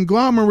other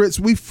conglomerates,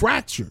 we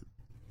fractured.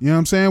 You know what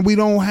I'm saying? We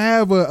don't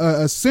have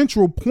a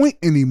central point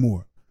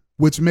anymore,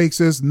 which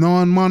makes us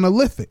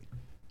non-monolithic,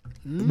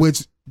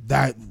 which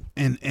that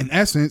in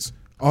essence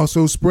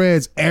also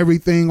spreads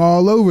everything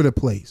all over the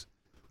place,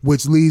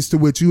 which leads to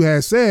what you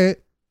had said.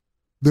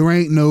 There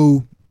ain't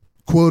no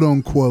quote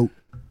unquote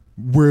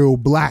real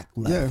black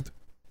left. Yeah.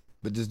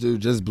 But this dude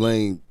just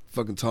blamed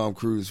fucking Tom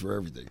Cruise for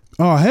everything.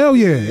 Oh, hell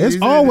yeah.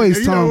 It's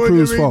always Tom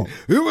Cruise's fault.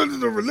 It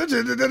wasn't a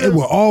religion. It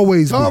will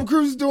always be. Tom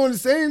Cruise is doing the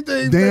same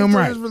thing. Damn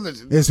right.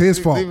 It's his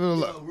fault.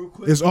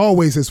 It's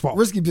always his fault.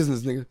 Risky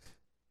business, nigga.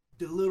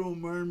 The Little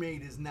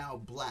Mermaid is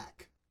now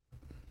black.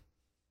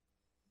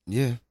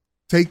 Yeah.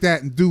 Take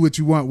that and do what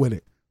you want with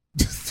it.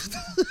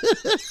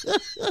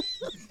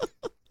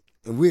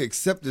 And we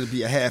accepted to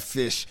be a half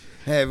fish.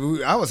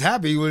 I was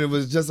happy when it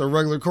was just a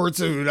regular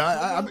cartoon.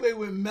 I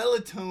with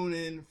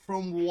melatonin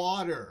from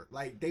water.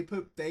 Like they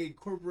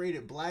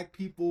incorporated black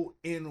people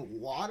in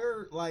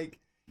water. Like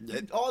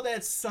all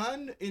that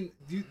sun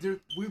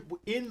we're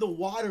in the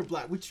water.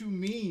 Black. What you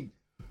mean?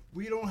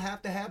 We don't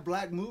have to have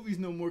black movies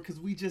no more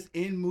because we just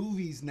in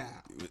movies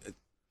now.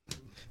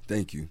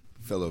 Thank you,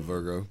 fellow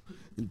Virgo.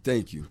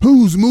 Thank you.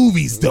 Whose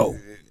movies though?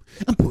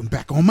 I'm putting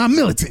back on my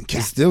militant cap.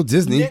 It's still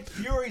Disney. Nick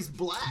Fury's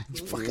black.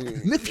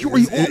 Nick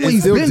Fury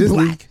always been Disney.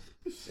 black.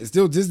 It's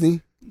still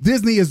Disney.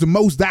 Disney is the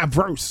most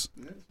diverse.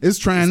 It's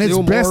trying its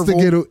best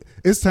Marvel.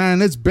 It's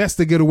trying its best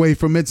to get away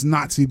from its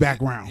Nazi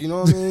background. You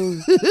know what I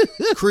mean?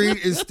 Creed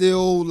is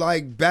still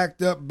like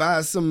backed up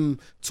by some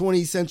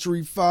 20th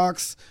Century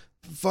Fox,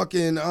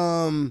 fucking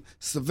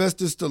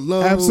Sylvester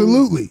Stallone.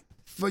 Absolutely.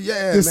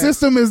 The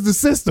system is the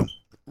system.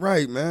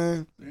 Right,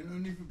 man.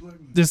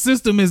 The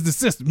system is the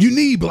system. You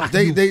need black.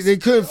 They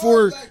couldn't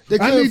afford. They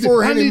couldn't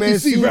afford I need Handyman to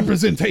see suit.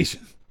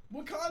 representation.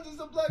 Wakanda's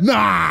a black.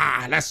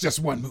 Nah, that's just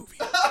one movie.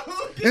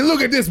 And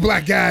look at this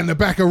black guy in the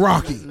back of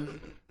Rocky. You know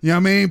what I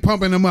mean?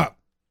 Pumping him up.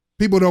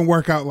 People don't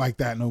work out like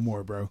that no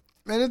more, bro.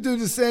 Man, they do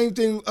the same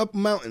thing up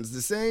mountains.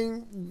 The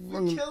same.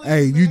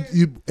 Hey,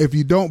 you if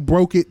you don't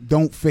broke it,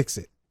 don't fix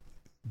it.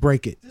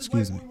 Break it.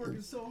 Excuse me. We're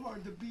working so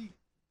hard to beat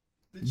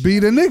Be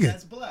the nigga.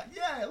 That's black.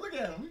 Yeah, look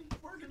at him. He's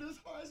working as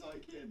hard as I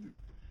can do.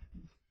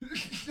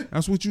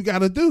 That's what you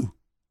gotta do.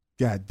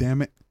 God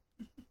damn it.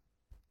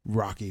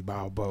 Rocky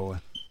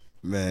Balboa.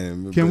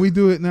 Man, Can we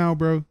do it now,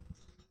 bro?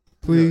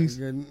 Please.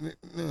 No,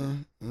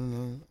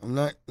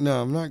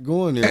 I'm not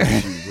going there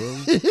with you,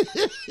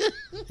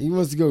 bro. He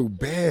wants to go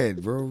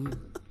bad, bro.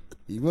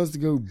 He wants to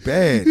go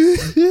bad.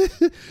 You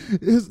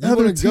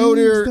want to go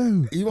there?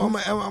 I'm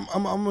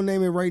gonna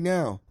name it right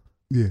now.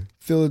 Yeah.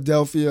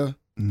 Philadelphia,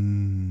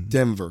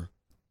 Denver.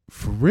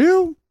 For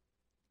real?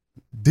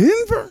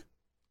 Denver?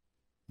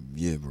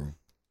 Yeah, bro.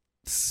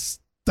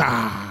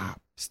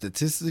 Stop.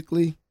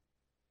 Statistically,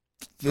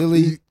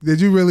 Philly. Did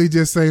you really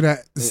just say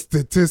that?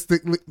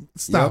 Statistically?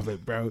 Stop Yep.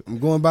 it, bro. I'm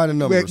going by the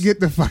numbers. Man, get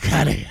the fuck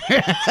out of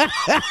here.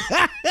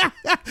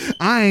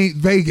 I ain't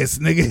Vegas,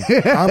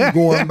 nigga. I'm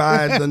going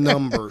by the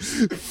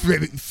numbers.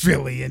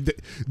 Philly and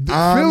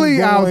I'm Philly.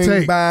 going I'll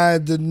take by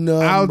the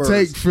numbers. I'll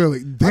take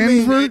Philly.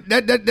 Denver. I mean,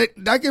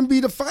 that can be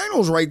the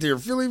finals right there.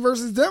 Philly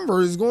versus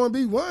Denver is going to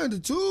be one of the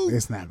two.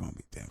 It's not gonna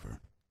be Denver.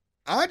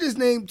 I just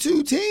named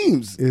two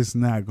teams. It's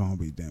not gonna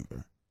be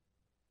Denver.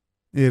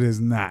 It is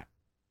not.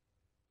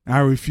 I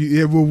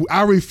refuse.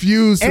 I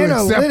refuse to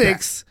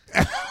Analytics.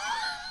 accept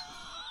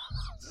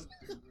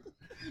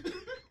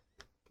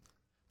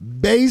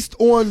Based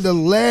on the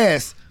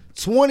last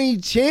 20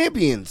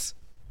 champions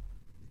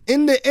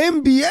in the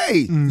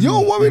NBA. You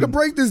don't want me to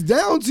break this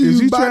down to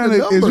you by the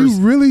numbers. Is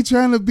you really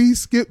trying to be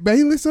Skip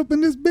Bayless up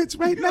in this bitch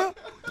right now?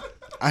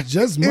 I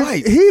just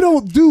might. He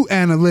don't do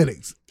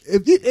analytics.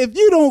 If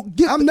you don't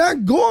get, I'm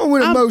not going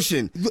with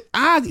emotion.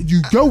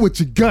 You go with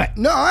your gut.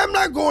 No, I'm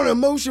not going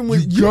emotion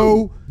with you.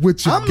 Go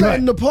with your I'm gut.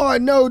 letting the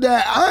pod know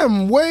that I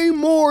am way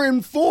more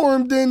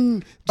informed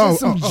than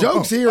just some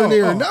jokes here and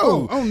there.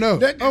 No.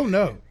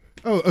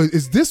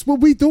 Is this what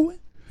we doing?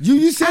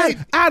 You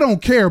said I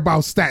don't care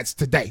about stats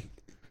today.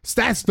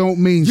 Stats don't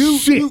mean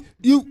shit.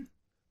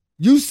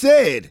 You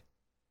said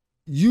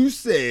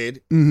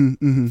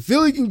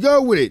Philly can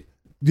go with it.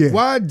 Yeah.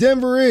 Why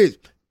Denver is?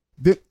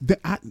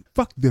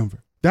 Fuck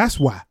Denver. That's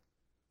why.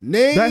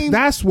 Name.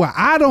 That's why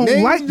I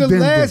don't like the Denver.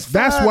 last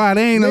That's five- why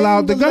they ain't name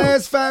allowed to the go.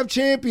 last 5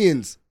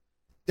 champions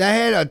that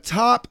had a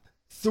top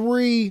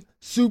 3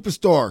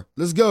 superstar.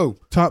 Let's go.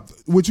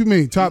 What you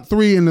mean? Top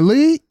 3 in the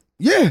league?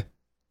 Yeah.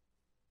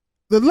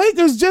 The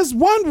Lakers just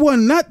won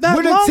one not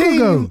that long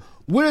ago.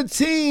 With a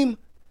team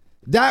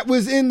that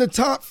was in the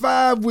top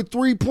 5 with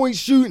 3-point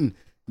shooting.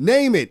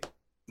 Name it.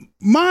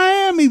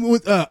 Miami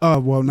with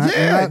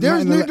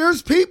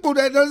there's people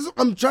that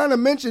I'm trying to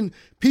mention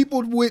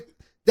people with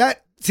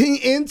that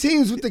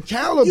teams with the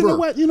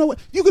caliber. You know what?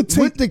 You could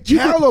take with the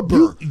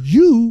caliber.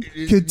 You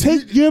could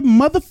take your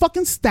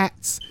motherfucking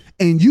stats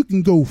and you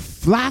can go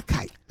fly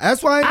kite.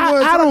 That's why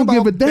I don't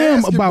give a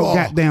damn basketball.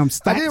 about goddamn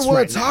stats. I didn't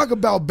want to talk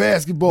about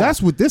basketball.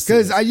 That's what this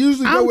is. Because I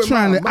usually go with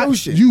my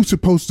emotion. You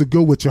supposed to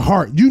go with your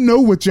heart. You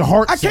know what your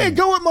heart. I can't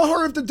go with my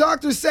heart if the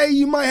doctors say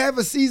you might have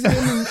a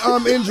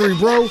season-ending injury,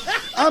 bro.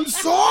 I'm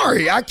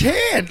sorry, I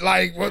can't.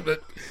 Like what?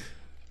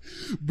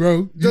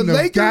 Bro, the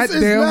Lakers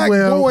is not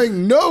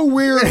going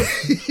nowhere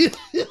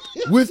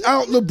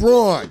without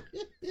LeBron.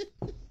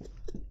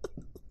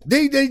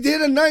 They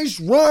did a nice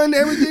run.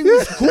 Everything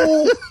was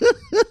cool.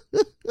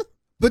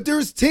 But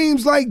there's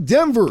teams like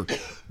Denver.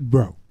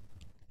 Bro.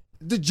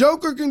 The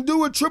Joker can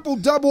do a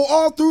triple-double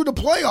all through the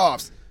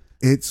playoffs.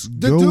 It's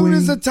the dude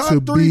is a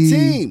top 3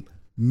 team.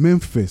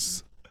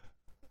 Memphis.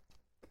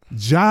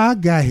 Ja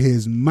got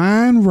his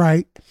mind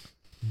right.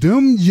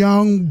 Them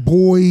young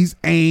boys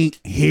ain't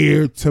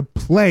here to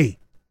play.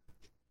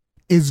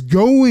 It's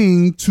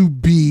going to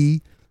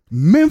be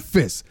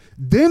Memphis.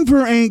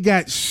 Denver ain't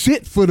got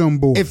shit for them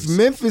boys. If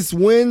Memphis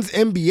wins,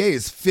 NBA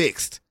is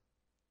fixed.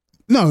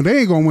 No, they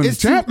ain't gonna win the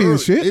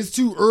championship. It's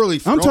too early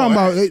for I'm talking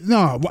about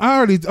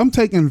I'm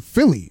taking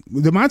Philly.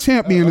 My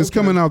champion is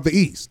coming out the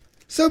East.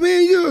 So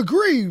man, you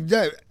agree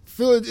that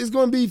Philly is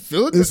gonna be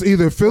Philly? It's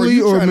either Philly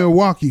or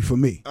Milwaukee for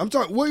me. I'm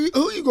talking who are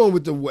you going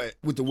with the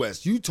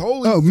West? You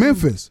totally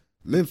Memphis.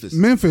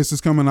 Memphis is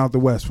coming out the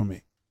West for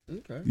me.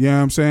 Okay. You know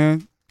what I'm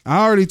saying?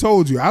 I already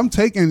told you. I'm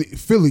taking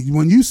Philly.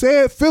 When you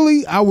said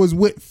Philly, I was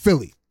with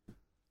Philly.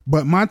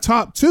 But my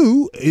top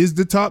 2 is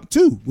the top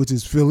 2, which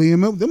is Philly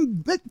and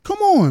them. Come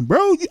on,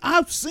 bro.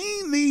 I've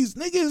seen these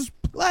niggas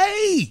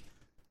play.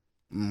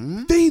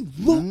 Mm-hmm. They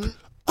look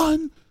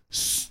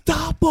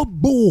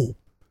unstoppable.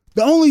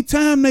 The only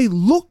time they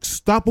look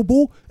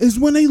stoppable is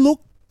when they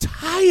look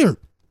tired.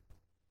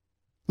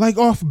 Like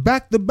off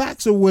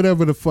back-to-backs or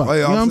whatever the fuck. Playoffs,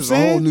 you know what I'm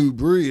saying? A whole new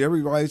breed.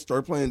 Everybody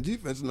start playing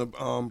defense in the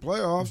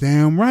playoffs.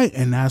 Damn right.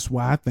 And that's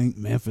why I think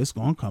Memphis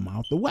going to come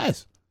out the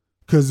West.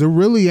 Because there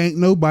really ain't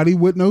nobody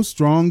with no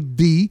strong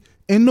D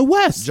in the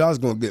West. Josh's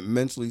going to get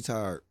mentally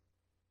tired.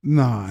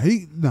 Nah.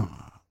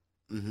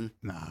 Mm-hmm.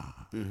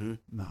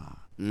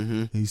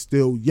 He's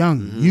still young.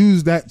 Mm-hmm.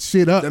 Use that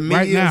shit up right now. The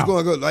media is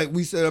going to go, like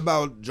we said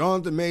about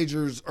Jonathan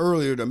Majors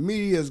earlier, the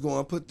media is going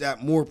to put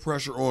that more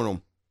pressure on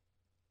him.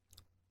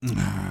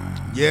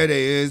 Yeah,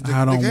 they is. The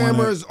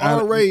camera's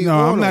already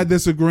on I'm not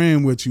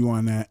disagreeing with you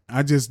on that.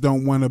 I just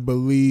don't want to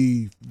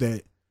believe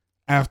that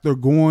after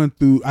going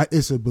through,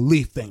 it's a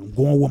belief thing. I'm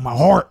going with my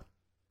heart.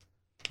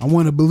 I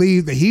want to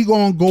believe that he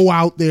gonna go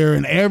out there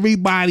and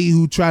everybody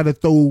who try to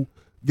throw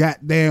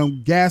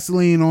goddamn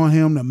gasoline on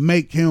him to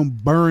make him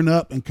burn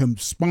up and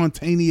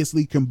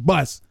spontaneously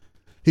combust,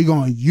 he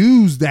gonna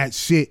use that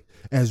shit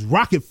as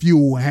rocket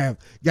fuel and have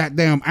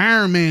goddamn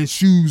Iron Man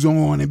shoes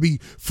on and be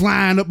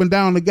flying up and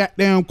down the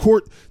goddamn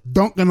court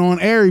dunking on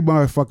every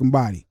motherfucking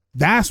body.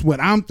 That's what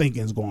I'm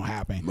thinking is going to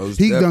happen.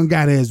 He done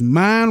got his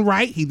mind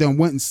right. He done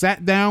went and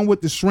sat down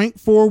with the shrink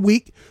for a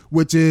week,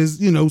 which is,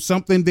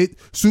 something that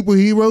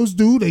superheroes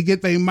do. They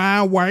get their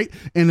mind right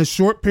in a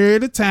short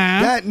period of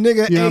time. That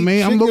nigga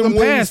ate I'm looking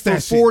past for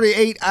that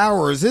 48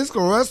 hours. His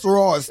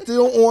cholesterol is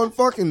still on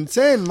fucking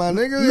 10, my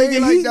nigga. Nigga,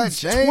 ain't like that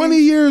change. 20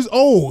 years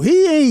old.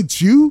 He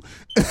ain't you.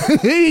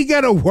 He ain't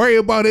got to worry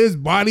about his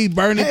body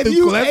burning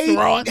through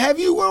cholesterol. Have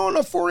you went on a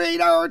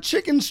 48-hour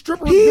chicken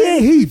stripper?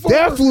 He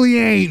definitely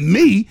ain't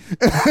me.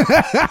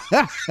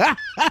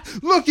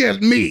 Look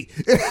at me.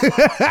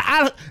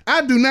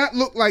 I do not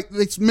look like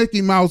this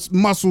Mickey Mouse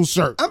muscle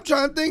shirt. I'm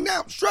trying to think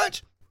now.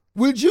 Stretch,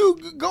 would you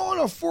go on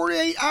a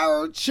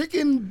 48-hour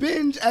chicken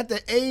binge at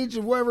the age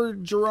of whatever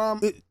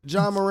John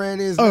Moran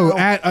is now? Oh,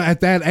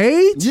 at that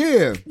age?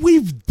 Yeah.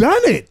 We've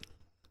done it.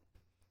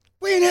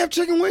 We didn't have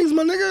chicken wings,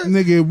 my nigga.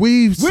 Nigga,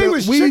 we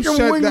was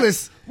chicken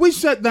wingless. We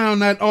shut down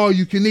that all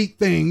you can eat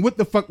thing. What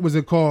the fuck was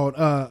it called?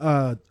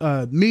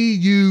 Me,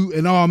 you,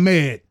 and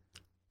Ahmed.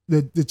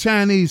 The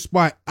Chinese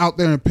spot out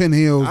there in Penn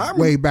Hills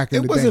way back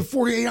in the day. It wasn't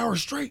 48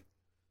 hours straight.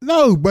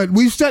 No, but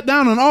we shut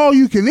down on all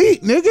you can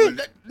eat,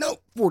 nigga. No,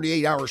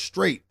 48 hours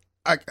straight.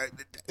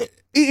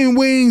 Eating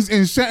wings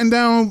and shutting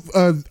down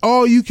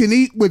all you can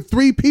eat with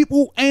 3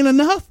 people ain't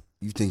enough.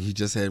 You think he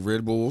just had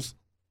Red Bulls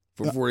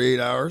for 48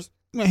 hours?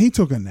 Man, he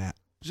took a nap.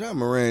 John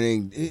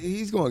Moran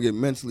he's going to get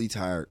mentally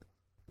tired.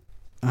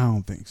 I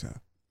don't think so.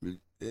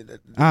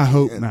 I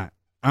hope not.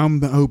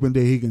 I'm hoping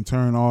that he can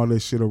turn all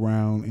this shit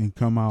around and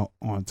come out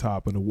on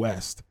top of the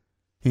West.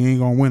 He ain't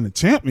going to win the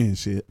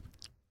championship.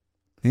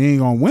 He ain't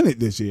going to win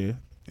it this year.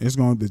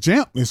 The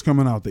champ is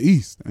coming out the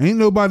East. Ain't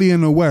nobody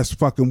in the West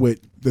fucking with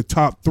the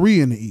top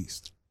 3 in the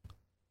East.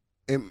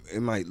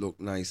 It might look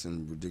nice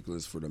and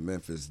ridiculous for the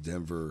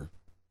Memphis-Denver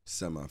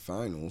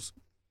semifinals,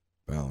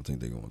 but I don't think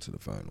they're going to the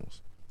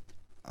finals.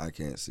 I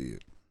can't see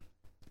it.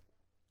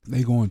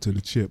 They going to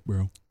the chip,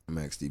 bro. I'm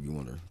asking Stevie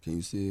Wonder. Can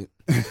you see it?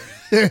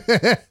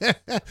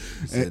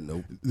 He said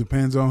nope.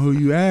 Depends on who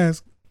you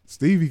ask.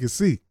 Stevie can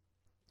see.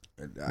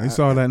 They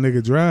saw that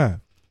nigga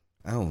drive.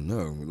 I don't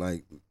know.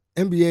 Like,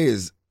 NBA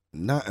is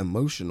not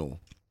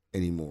emotional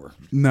anymore.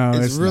 No,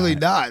 it's really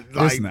not.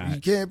 Like, it's not. You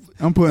can't.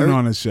 I'm putting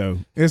on a show.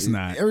 It's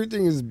not.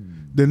 Everything is.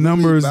 The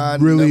numbers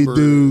really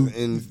do.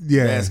 In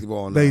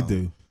basketball now.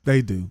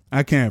 They do.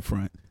 I can't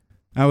front.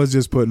 I was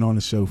just putting on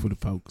a show for the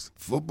folks.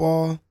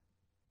 Football,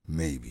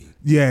 maybe.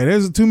 Yeah,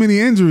 there's too many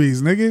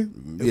injuries, nigga.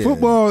 Yeah.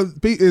 Football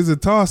is a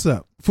toss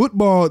up.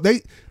 Football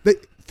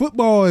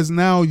is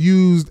now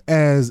used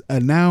as a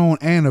noun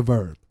and a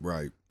verb.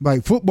 Right.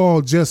 Like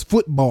football just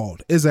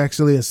footballed is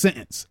actually a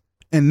sentence.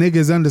 And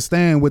niggas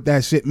understand what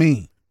that shit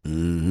mean.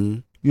 Mm-hmm.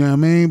 You know what I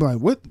mean? Like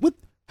what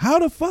how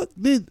the fuck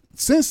did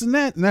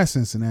not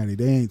Cincinnati,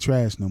 they ain't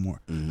trash no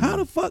more. Mm-hmm. How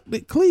the fuck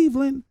did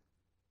Cleveland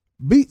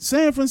beat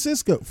San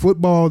Francisco?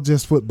 Football,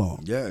 just football.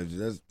 Yeah,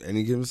 that's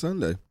any given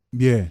Sunday.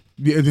 Yeah,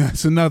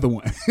 that's another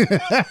one.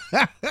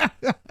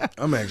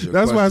 I'm actually.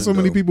 That's why so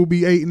many people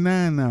be 8 and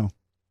 9 now.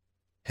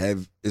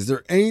 Is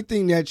there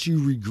anything that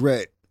you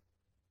regret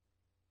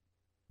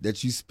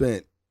that you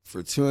spent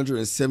for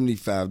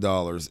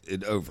 $275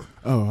 and over?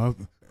 Oh,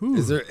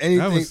 is there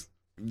anything?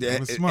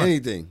 That was smart.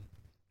 Anything?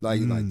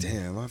 Like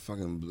damn, I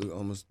fucking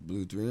almost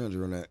blew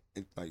 300 on that,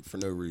 like for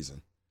no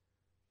reason.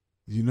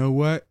 You know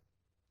what?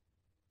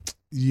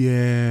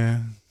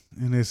 Yeah,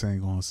 and this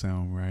ain't gonna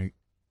sound right.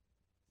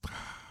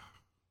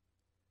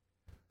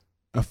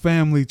 A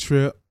family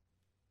trip,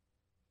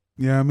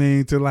 you know what I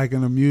mean, to like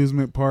an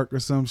amusement park or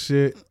some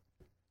shit.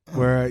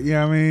 Where, you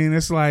know what I mean,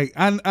 it's like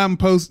I'm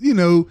post,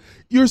 you're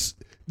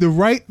the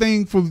right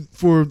thing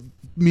for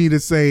me to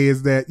say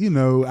is that,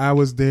 I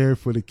was there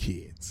for the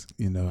kids.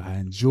 I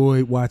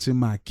enjoyed watching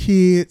my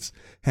kids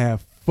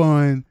have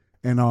fun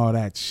and all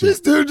that shit. This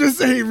dude just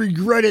say he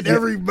regretted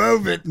every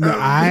moment. No,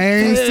 I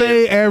ain't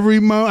say every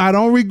moment. I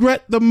don't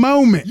regret the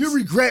moments. You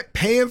regret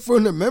paying for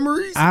the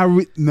memories?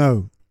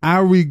 No. I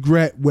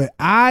regret what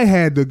I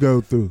had to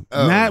go through,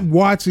 not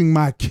watching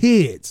my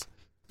kids.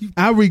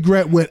 I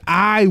regret what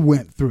I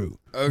went through,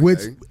 which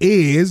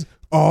is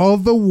all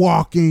the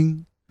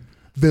walking,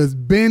 the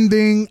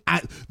bending,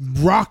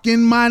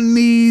 rocking my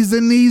knees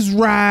in these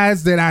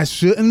rides that I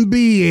shouldn't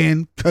be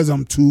in because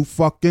I'm too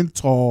fucking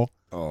tall.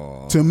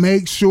 To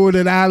make sure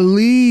that I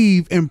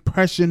leave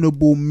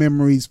impressionable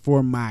memories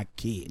for my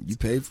kids. You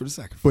paid for the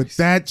sacrifice. But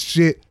that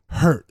shit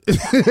hurt. You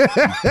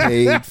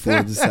paid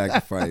for the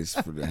sacrifice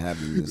for the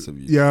happiness of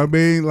you. Yeah, I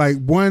mean, like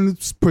one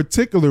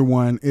particular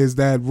one is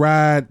that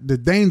ride, the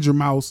Danger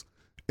Mouse,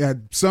 at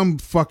some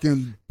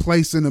fucking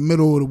place in the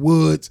middle of the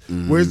woods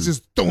where it's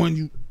just throwing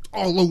you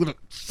all over the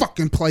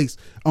fucking place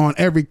on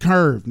every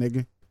curve,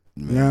 nigga.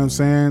 You know what I'm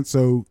saying?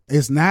 So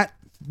it's not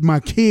my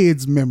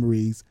kids'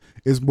 memories.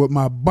 It's what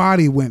my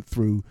body went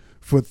through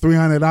for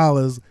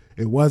 $300.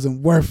 It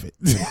wasn't worth it.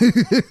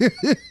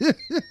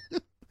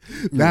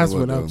 That's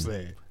what I'm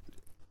saying.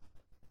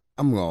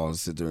 I'm going to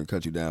sit there and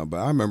cut you down, but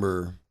I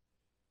remember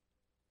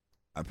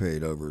I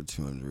paid over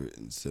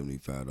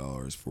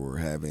 $275 for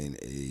having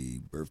a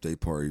birthday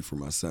party for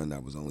my son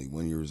that was only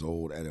 1 year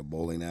old at a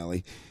bowling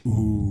alley.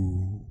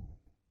 Ooh.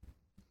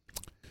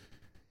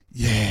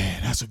 Yeah,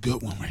 that's a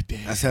good one right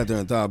there. I sat there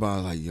and thought about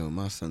it, like, yo,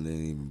 my son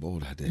didn't even bowl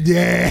that day.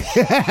 Yeah.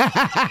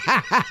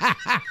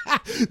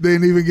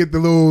 Didn't even get the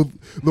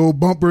little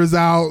bumpers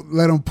out,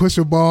 let him push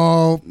a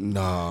ball.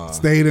 Nah.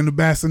 Stayed in the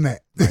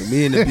bassinet. Like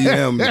me and the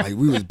BM, like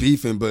we was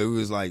beefing, but it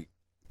was like,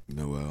 I'm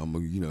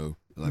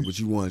like, what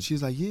you want?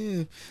 She's like,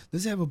 yeah,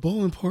 let's have a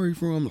bowling party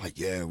for him. I'm like,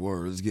 yeah,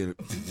 word, let's get it.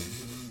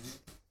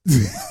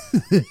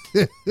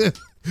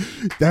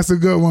 That's a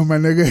good one, my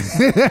nigga.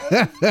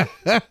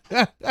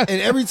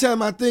 And every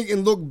time I think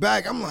and look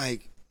back, I'm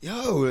like,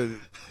 yo,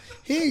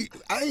 I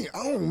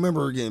don't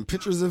remember getting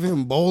pictures of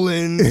him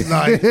bowling.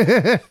 Like he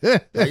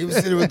was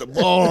sitting with the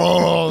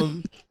ball.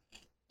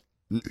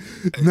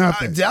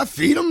 Nothing. Did I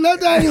feed him that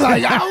day?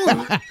 Like I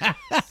remember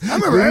Did he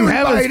everybody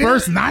have his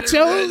first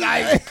nachos?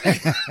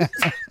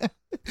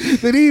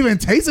 Did he even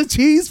taste a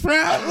cheese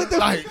fry?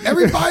 Like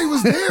everybody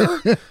was there.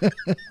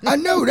 I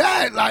know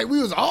that. Like we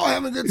was all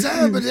having a good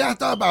time, but then I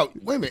thought about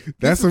women.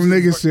 That's some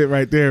nigga shit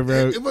right there,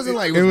 bro. It wasn't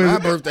like it was my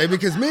birthday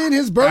because me and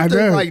his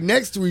birthday were like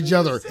next to each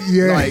other.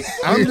 Yeah. Like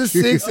I'm the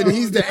 6th and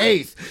he's the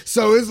 8th.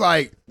 So it's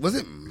like, was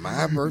it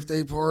my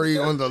birthday party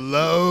on the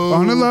low?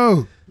 On the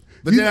low.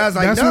 But then I was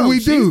like, that's no, what we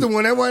she's do. the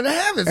one that wanted to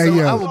have it. Hey, So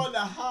yo. I It's was on the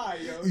high,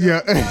 yo.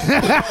 Yeah. It's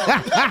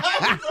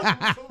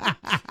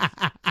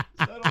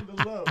not on the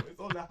low. It's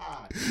on the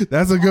high.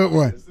 That's a good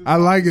one. I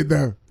like it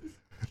though.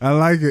 I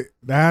like it.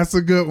 That's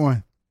a good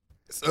one.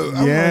 so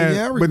I'm Yeah. like,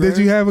 I But did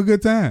you regret have a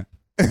good time?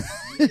 it.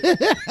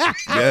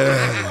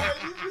 Yeah.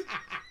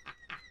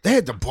 They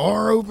had the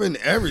bar open,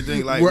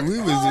 everything. Like we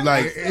was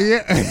like,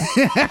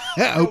 Yeah.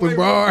 Open Wait,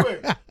 bar. real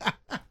quick.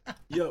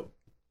 Yo,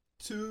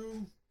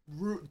 two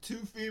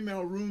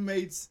female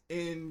roommates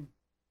in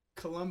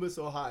Columbus,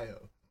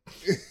 Ohio.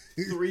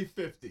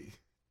 350.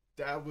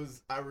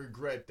 I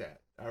regret that.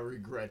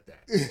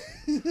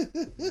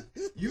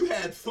 You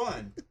had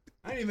fun.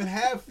 I didn't even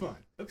have fun.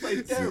 I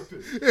played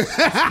therapist.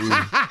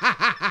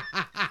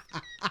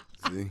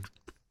 see,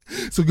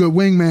 It's a good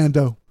wingman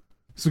though.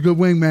 It's a good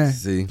wingman.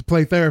 see. To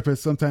play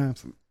therapist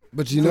sometimes.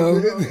 But You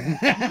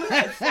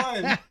had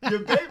fun. Your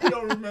baby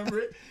don't remember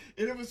it.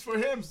 And it was for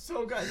him.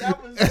 So God,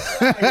 that was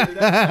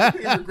I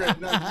didn't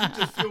regret nothing. You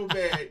just feel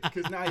bad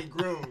because now he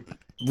grown.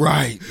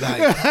 right,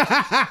 like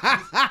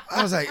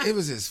I was like, it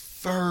was his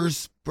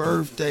first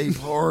birthday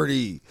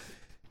party.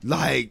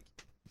 Like,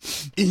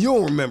 and you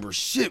don't remember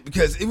shit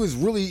because it was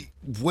really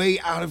way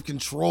out of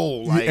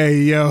control. Like, Hey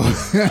yo.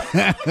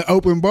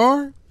 Open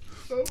bar?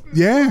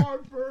 Yeah.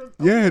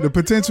 Yeah, the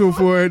potential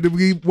for it to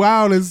be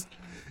wild is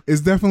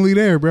definitely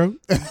there, bro.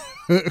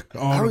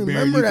 I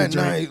remember that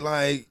night,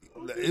 like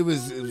it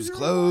was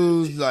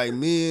closed. Like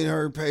me and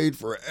her paid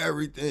for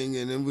everything,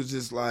 and it was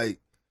just like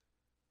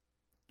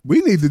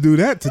We need to do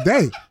that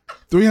today.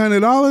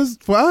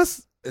 $300 for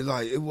us?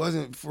 it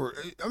wasn't for.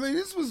 I mean,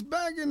 this was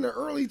back in the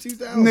early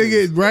 2000s.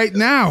 Nigga, right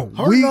now.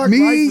 Hard Knock Life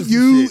Me, was the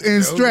you, shit, and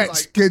yo. Stretch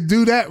Like- could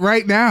do that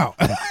right now.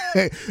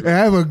 And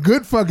have a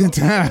good fucking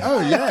time. Oh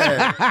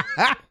yeah,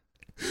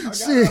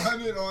 Shit.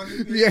 100 on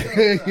it.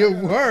 Yeah, your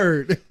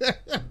word.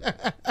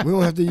 we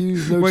don't have to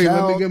use no Wait,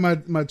 child. let me get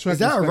my truck. Is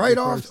that a inspected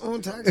write-off first.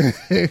 on taxes?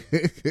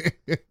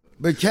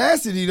 But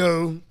Cassidy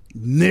though,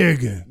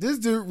 Nigga. this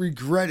dude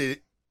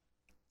regretted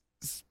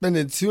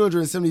spending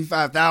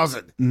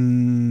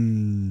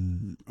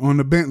 $275,000 On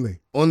the Bentley.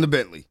 on the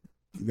Bentley.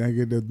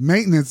 Nigga, the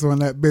maintenance on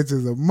that bitch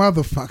is a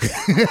motherfucker.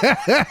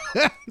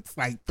 It's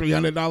like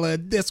 $300 a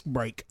disc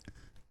brake.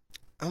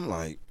 I'm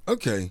like,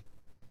 okay,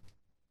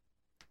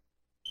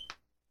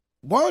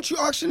 why don't you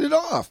auction it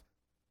off?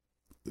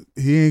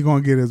 He ain't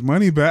gonna get his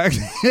money back.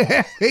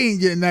 He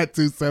ain't getting that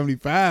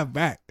 $275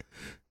 back.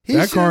 He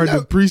That car should've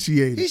known-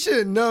 depreciated. He should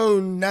have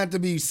known not to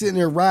be sitting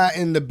there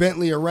riding the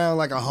Bentley around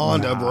like a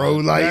Honda, bro.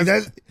 Like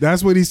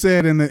That's what he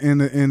said in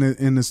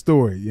the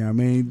story. You know what I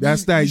mean?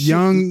 That's that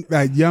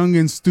young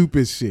and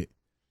stupid shit.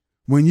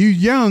 When you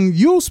young,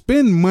 you'll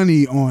spend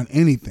money on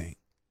anything.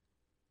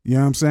 You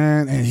know what I'm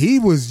saying? And he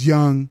was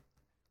young,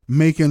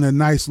 making a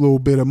nice little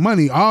bit of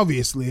money,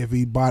 obviously, if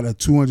he bought a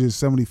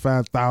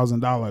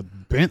 $275,000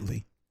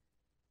 Bentley.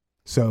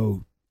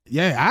 So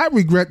yeah, I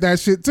regret that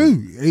shit too.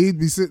 He'd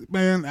be sitting,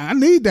 man, I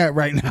need that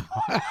right now.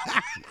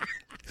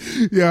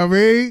 You know what I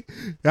mean?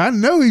 I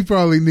know he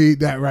probably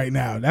need that right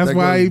now. That's That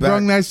why goes he back-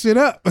 brung that shit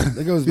up.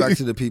 that goes back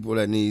to the people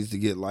that needs to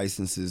get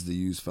licenses to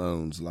use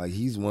phones. Like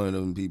he's one of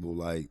them people.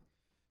 Like,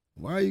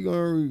 why are you gonna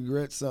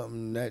regret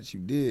something that you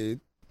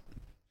did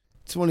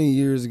 20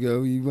 years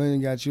ago? You went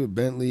and got you a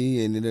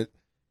Bentley, and then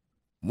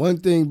one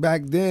thing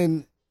back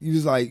then, you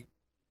was like,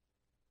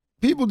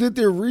 people did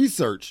their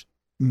research.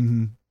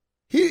 Mm-hmm.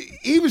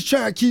 He was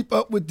trying to keep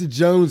up with the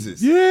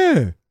Joneses.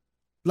 Yeah.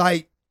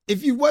 Like,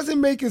 if you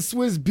wasn't making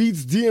Swiss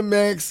Beats,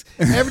 DMX,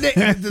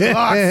 everything, the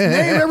Locks,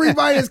 name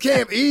everybody that's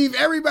Camp Eve,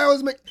 everybody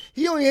was making,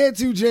 he only had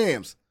 2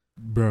 jams.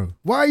 Bro.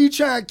 Why are you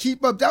trying to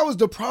keep up? That was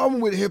the problem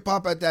with hip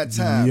hop at that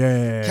time.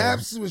 Yeah.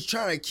 Caps was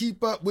trying to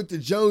keep up with the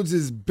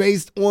Joneses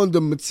based on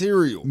the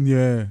material.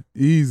 Yeah,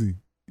 easy.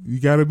 You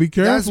got to be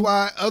careful. That's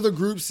why other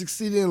groups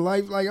succeeded in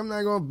life. Like, I'm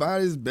not going to buy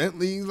this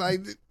Bentley.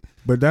 Like,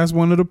 but that's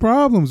one of the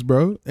problems,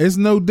 bro. It's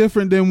no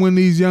different than when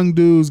these young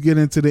dudes get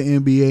into the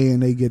NBA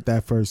and they get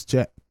that first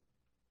check.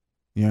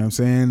 You know what I'm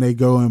saying? They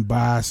go and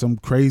buy some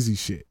crazy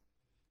shit.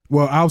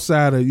 Well,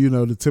 outside of,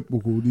 the typical,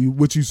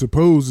 what you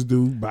supposed to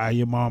do, buy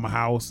your mama a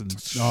house and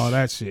all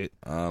that shit.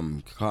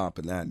 I'm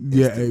copping that.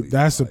 Yeah,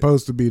 that's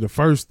supposed to be the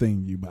first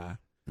thing you buy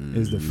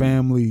is the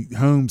family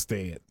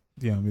homestead.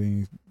 You know what I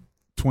mean?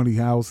 20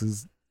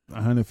 houses,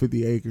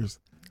 150 acres.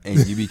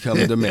 And you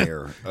become the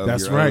mayor of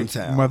that's your right. own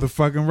town.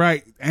 Motherfucking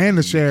right. And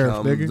the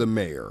sheriff, become nigga. the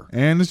mayor.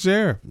 And the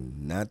sheriff.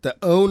 Not the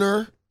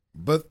owner,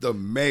 but the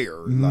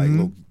mayor. Like,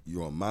 look,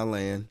 you're on my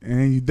land.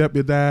 And you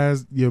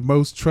deputize your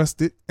most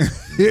trusted.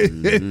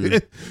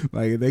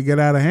 Like, if they get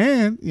out of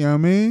hand, you know what I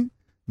mean?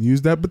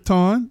 Use that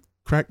baton,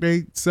 crack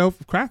them.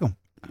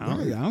 I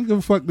don't give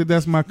a fuck that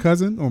that's my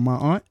cousin or my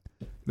aunt.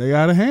 They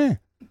out of hand.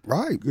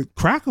 Right.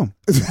 Crack them.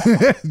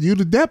 You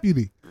the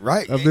deputy.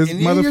 Right. Of this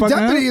and motherfucker. Your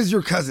deputy is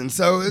your cousin.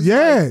 So it's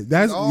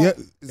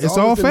it's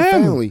all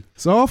family.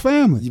 It's all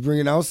family. You bring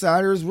in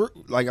outsiders.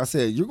 Like I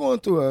said, you're going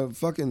through a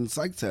fucking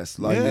psych test.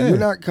 Like, Yeah. you're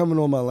not coming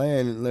on my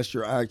land unless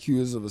your IQ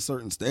is of a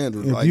certain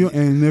standard.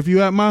 If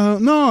you at my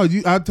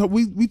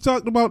home, we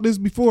talked about this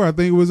before. I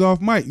think it was off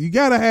mic. You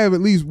gotta have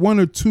at least 1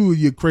 or 2 of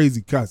your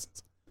crazy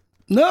cousins.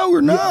 No, we're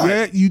not.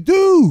 Yeah, you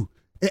do.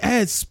 It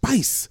adds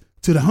spice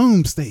to the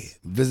homestead.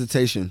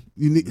 Visitation.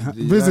 You need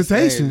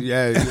visitation.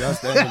 You're not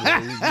staying.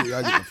 You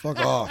gotta get the fuck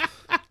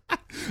off.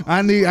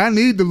 I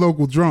need the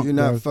local drunk. You're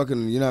not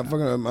fucking.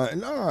 Up my.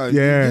 No.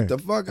 Yeah. Get the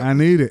fuck. I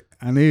need it.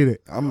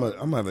 I'm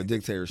gonna have a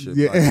dictatorship.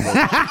 Yeah.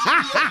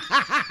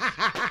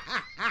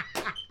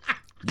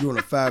 You on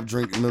a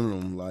 5-drink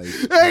minimum, like.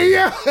 Hey,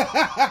 yeah.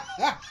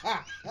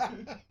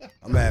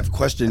 I'm gonna have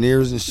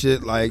questionnaires and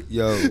shit. Like,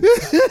 yo,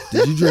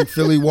 did you drink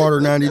Philly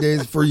water 90 days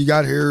before you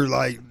got here?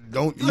 Like,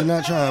 you're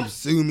not trying to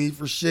sue me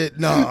for shit.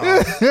 Nah.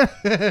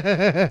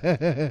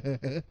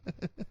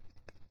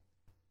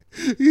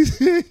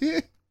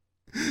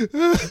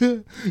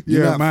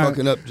 You're not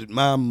fucking up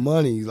my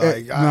money.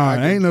 Like, it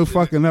ain't no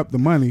fucking up the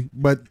money,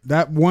 but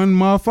that one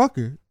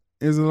motherfucker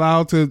is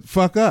allowed to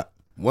fuck up.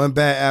 One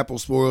bad apple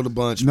spoiled a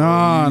bunch.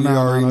 No.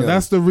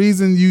 That's the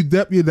reason you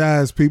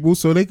deputize people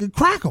so they can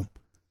crack them.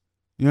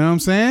 You know what I'm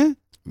saying?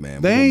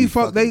 Man, they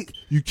ain't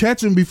you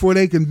catch them before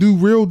they can do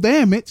real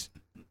damage.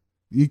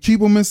 You keep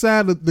them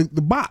inside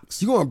the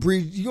box. You're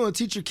gonna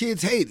teach your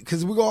kids hate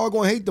because we're all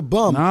gonna hate the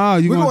bum.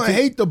 We're gonna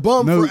hate the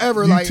bum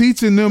forever. You're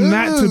teaching them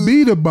not to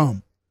be the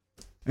bum.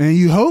 And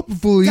you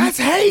hopefully that's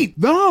hate.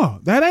 No,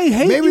 that ain't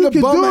hate. Maybe you the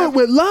can bum do it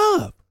with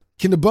love.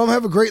 Can the bum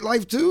have a great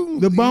life too?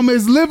 The bum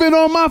is living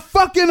on my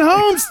fucking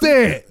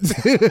homestead.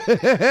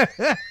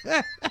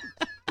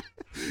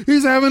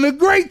 He's having a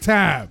great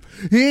time.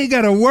 He ain't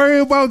got to worry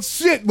about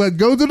shit but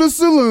go to the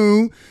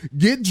saloon,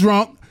 get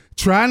drunk,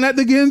 try not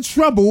to get in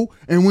trouble,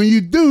 and when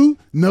you do,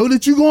 know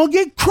that you're going to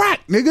get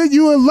cracked, nigga.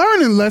 You a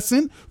learning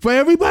lesson for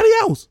everybody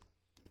else.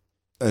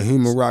 A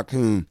human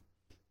raccoon.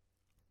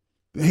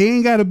 He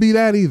ain't got to be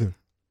that either.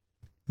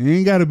 He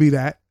ain't got to be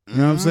that. You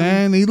know what I'm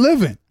saying? He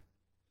living.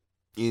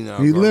 He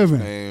living.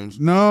 Fans.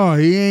 No,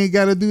 he ain't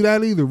got to do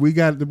that either. We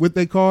got what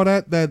they call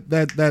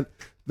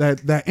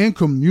that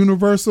income,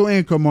 universal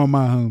income on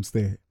my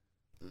homestead.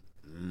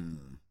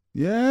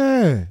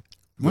 Yeah.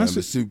 A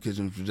soup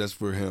kitchen just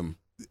for him.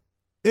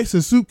 It's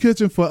a soup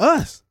kitchen for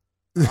us.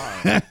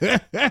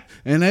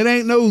 And it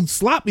ain't no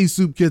sloppy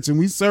soup kitchen.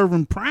 We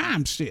serving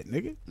prime shit,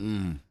 nigga.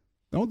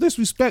 Don't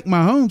disrespect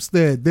my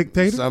homestead,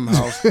 dictator. Some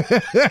house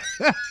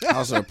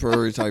on a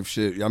prairie type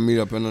shit. Y'all meet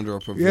up under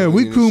a pavilion. Yeah,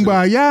 we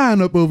kumbayaing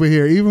up over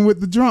here, even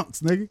with the drunks,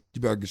 nigga.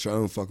 You better get your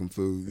own fucking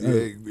food.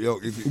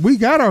 We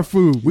got our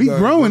food. We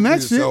growing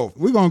that shit. Yourself.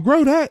 We gonna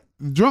grow that.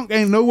 The drunk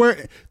ain't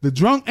nowhere. The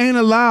drunk ain't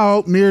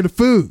allowed near the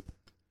food.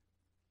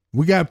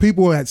 We got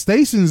people at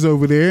stations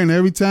over there, and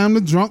every time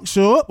the drunk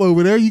show up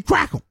over there, you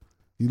crack them.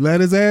 You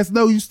let his ass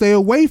know you stay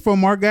away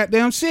from our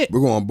goddamn shit. We're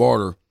going to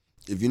barter.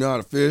 If you know how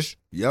to fish,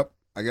 yep.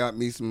 I got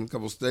me a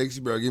couple steaks.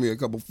 You better give me a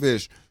couple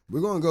fish. We're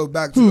going to go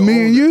back to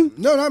me and you?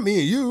 No, not me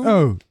and you.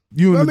 Oh,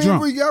 you and the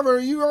drunk.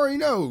 You already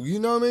know. You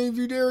know what I mean? If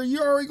you're there, you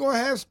already going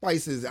to have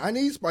spices. I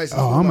need spices.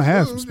 Oh, I'm going to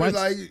have some spices.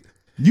 Like,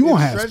 you going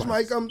to have Stretch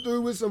might come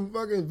through with some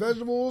fucking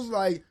vegetables.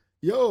 Like,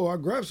 yo, I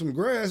grabbed some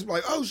grass.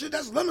 Like, oh, shit,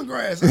 that's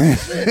lemongrass. Oh,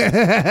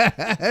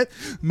 shit.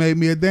 Made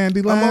me a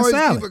dandelion salad.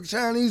 I'm always keep a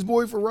Chinese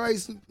boy for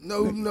rice.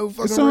 No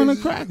fucking It's on the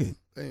cracking.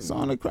 It's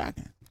on the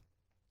cracking.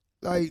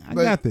 Like, I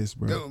got this,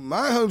 bro.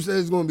 My homestead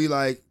is going to be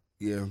like,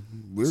 Yeah,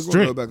 we're Strict.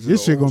 gonna go back to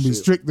This the shit old gonna be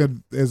shit. strict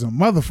as a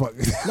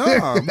motherfucker.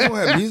 Nah, we don't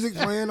have music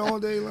playing all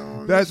day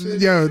long. That's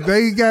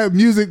they got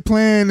music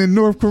playing in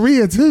North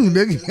Korea too,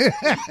 nigga.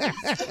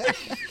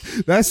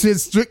 That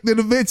shit's strict to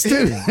the bitch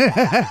too.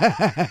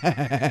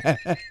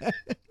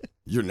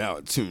 You're now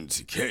attuned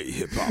to K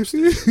hip hop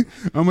station.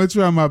 I'm gonna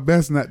try my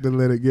best not to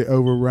let it get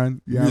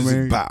overrun. You know what I Music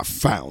mean? by a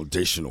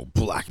foundational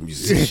black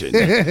musician. You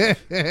can't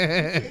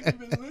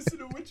even listen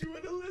to what you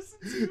want to listen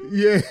to.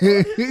 Yeah.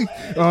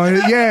 Oh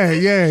yeah.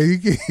 You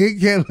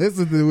can't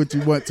listen to what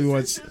you want to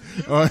on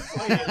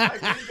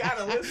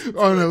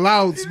on the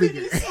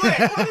loudspeaker.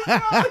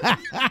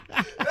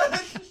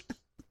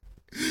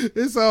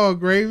 It's all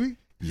gravy.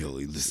 You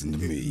only listen to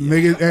me.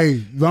 Nigga,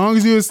 hey, as long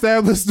as you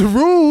establish the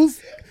rules,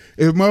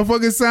 if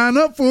motherfuckers sign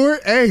up for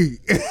it, hey,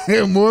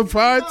 more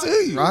power to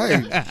you.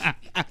 Right.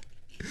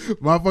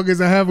 Motherfuckers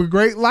that have a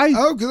great life.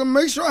 Oh, because I'm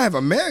make sure I have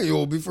a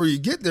manual before you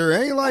get there.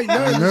 Ain't like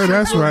that. I know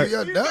that's right.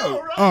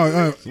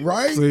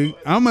 Right? See,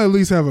 I'm gonna at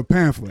least have a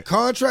pamphlet.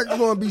 Contract is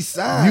going to be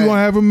signed. You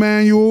gonna have a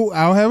manual,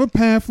 I'll have a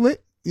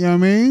pamphlet. You know what I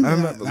mean?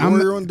 I'm a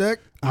lawyer on deck.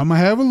 I'm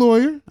gonna have a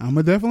lawyer. I'm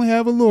gonna definitely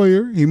have a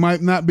lawyer. He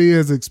might not be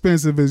as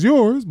expensive as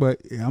yours,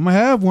 but I'm gonna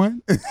have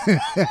one.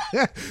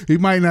 He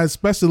might not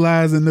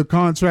specialize in the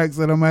contracts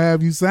that I'm gonna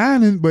have you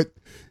signing, but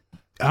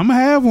I'm gonna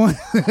have one.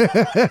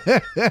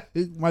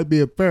 He might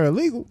be a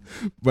paralegal,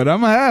 but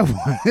I'm gonna have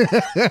one.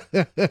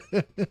 I'm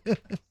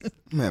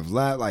gonna have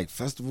live like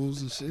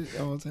festivals and shit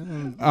all the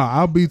time. Oh,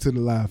 I'll be to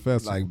the live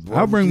festival. Like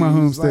I'll bring my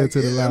barbecues, homestead like,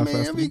 to the live It'd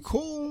festival. be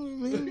cool.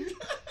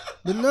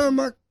 But none of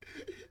my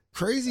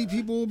crazy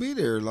people will be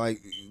there.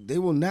 Like they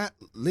will not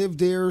live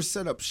there,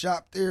 set up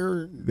shop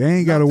there. They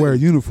ain't got to wear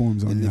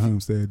uniforms on your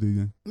homestead, do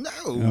you? No.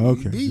 Oh,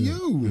 okay. Be Good,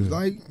 you. good,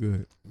 Like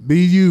good. Be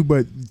you,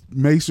 but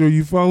make sure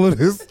you follow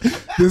this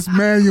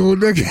manual,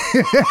 nigga.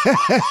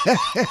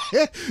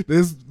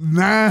 This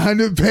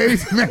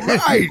 900-page manual.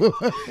 Right.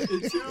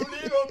 Tune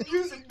in on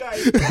music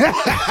night.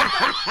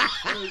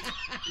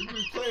 You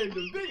be playing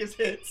the biggest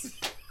hits.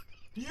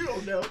 You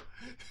don't know.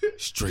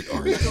 straight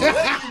R&B.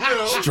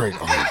 Straight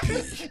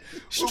R&B.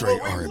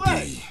 Straight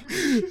R&B.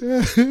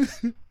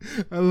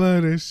 I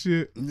love that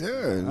shit.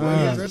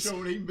 Yeah. That's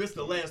sure he missed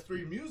the last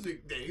 3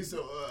 music days,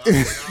 so I don't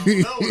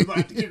know if I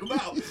have to kick him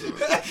out.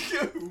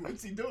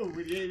 What's he doing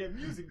when he ain't at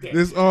music day?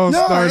 This all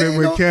started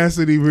with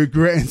Cassidy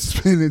regretting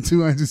spending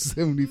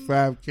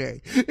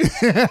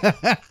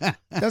 $275K.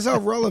 That's how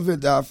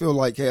relevant I feel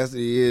like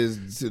Cassidy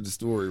is to the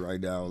story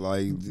right now.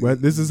 Like,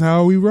 But this is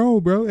how we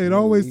roll, bro. It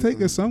always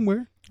take us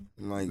somewhere.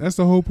 like That's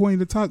the whole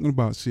point of talking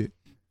about shit.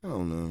 I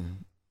don't know.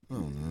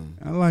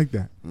 I like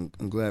that.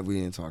 I'm glad we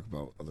didn't talk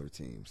about other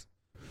teams.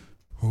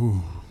 Ooh.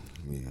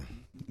 Yeah.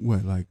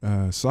 What, like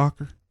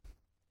soccer?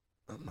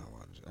 I'm not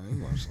watching. I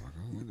ain't watching soccer.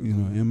 You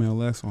know,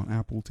 MLS on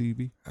Apple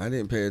TV. I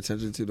didn't pay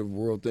attention to the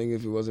world thing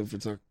if it wasn't for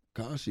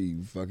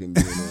Takashi fucking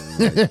being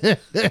there.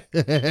 Like,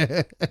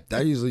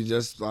 that usually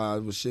just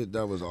was shit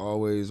that was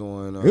always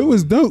on. It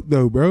was dope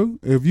though, bro.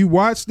 If you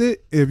watched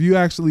it, if you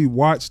actually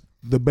watched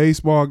the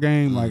baseball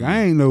game, like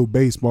I ain't no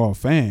baseball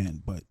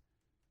fan, but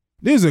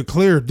there's a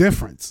clear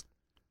difference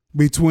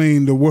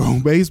between the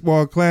World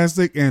Baseball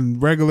Classic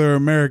and regular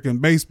American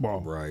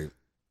baseball. Right.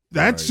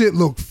 That shit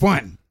looked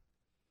fun.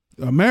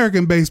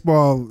 American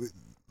baseball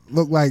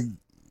looked like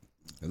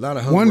a lot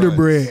of home Wonder runs.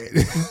 Bread.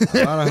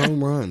 A lot of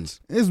home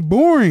runs. It's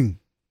boring.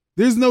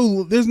 There's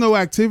no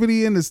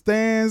activity in the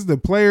stands. The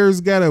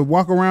players gotta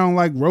walk around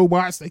like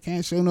robots. They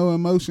can't show no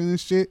emotion and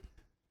shit.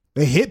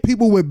 They hit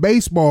people with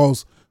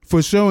baseballs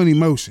for showing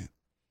emotion.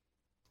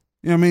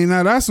 You know what I mean?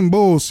 Now that's some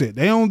bullshit.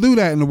 They don't do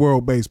that in the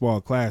World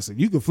Baseball Classic.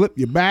 You can flip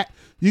your bat,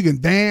 you can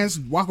dance,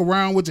 walk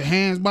around with your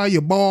hands by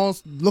your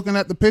balls, looking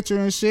at the pitcher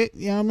and shit.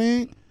 You know what I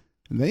mean?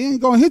 And they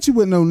ain't gonna hit you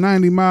with no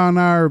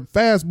 90-mile-an-hour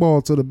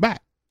fastball to the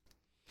back.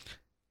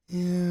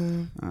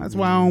 Yeah. That's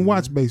why I don't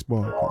watch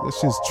baseball. That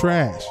shit's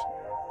trash.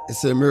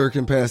 It's an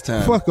American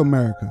pastime. Fuck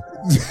America.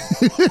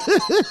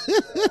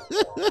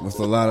 With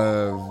a lot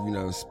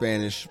of,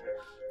 Spanish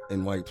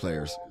and white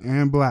players.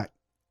 And black.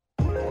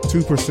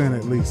 2%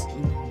 at least.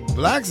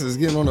 Blacks is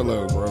getting on the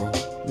low, bro.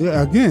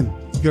 Yeah, again,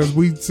 because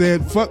we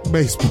said fuck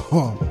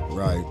baseball.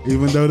 Right.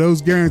 Even though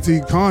those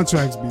guaranteed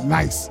contracts be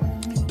nice.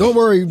 Don't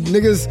worry,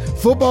 niggas.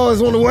 Football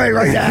is on the way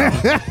right now.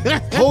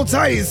 Hold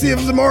tight and see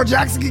if Lamar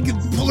Jackson can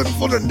pull it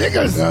for the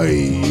niggas.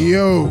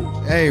 Yo.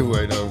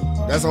 Anyway, though,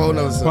 that's a whole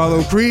nother subject.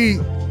 Apollo Creed.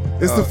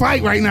 It's the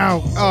fight right now.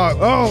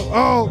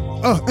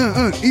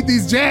 Eat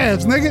these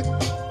jabs, nigga.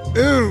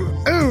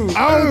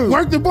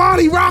 Work the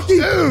body, Rocky.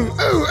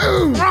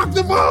 Rock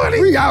the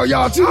body. We out,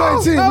 y'all.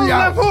 219. We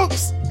out. Left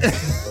hooks.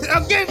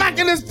 Get back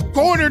in this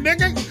corner,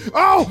 nigga.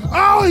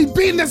 He's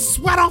beating the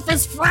sweat off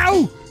his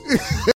fro.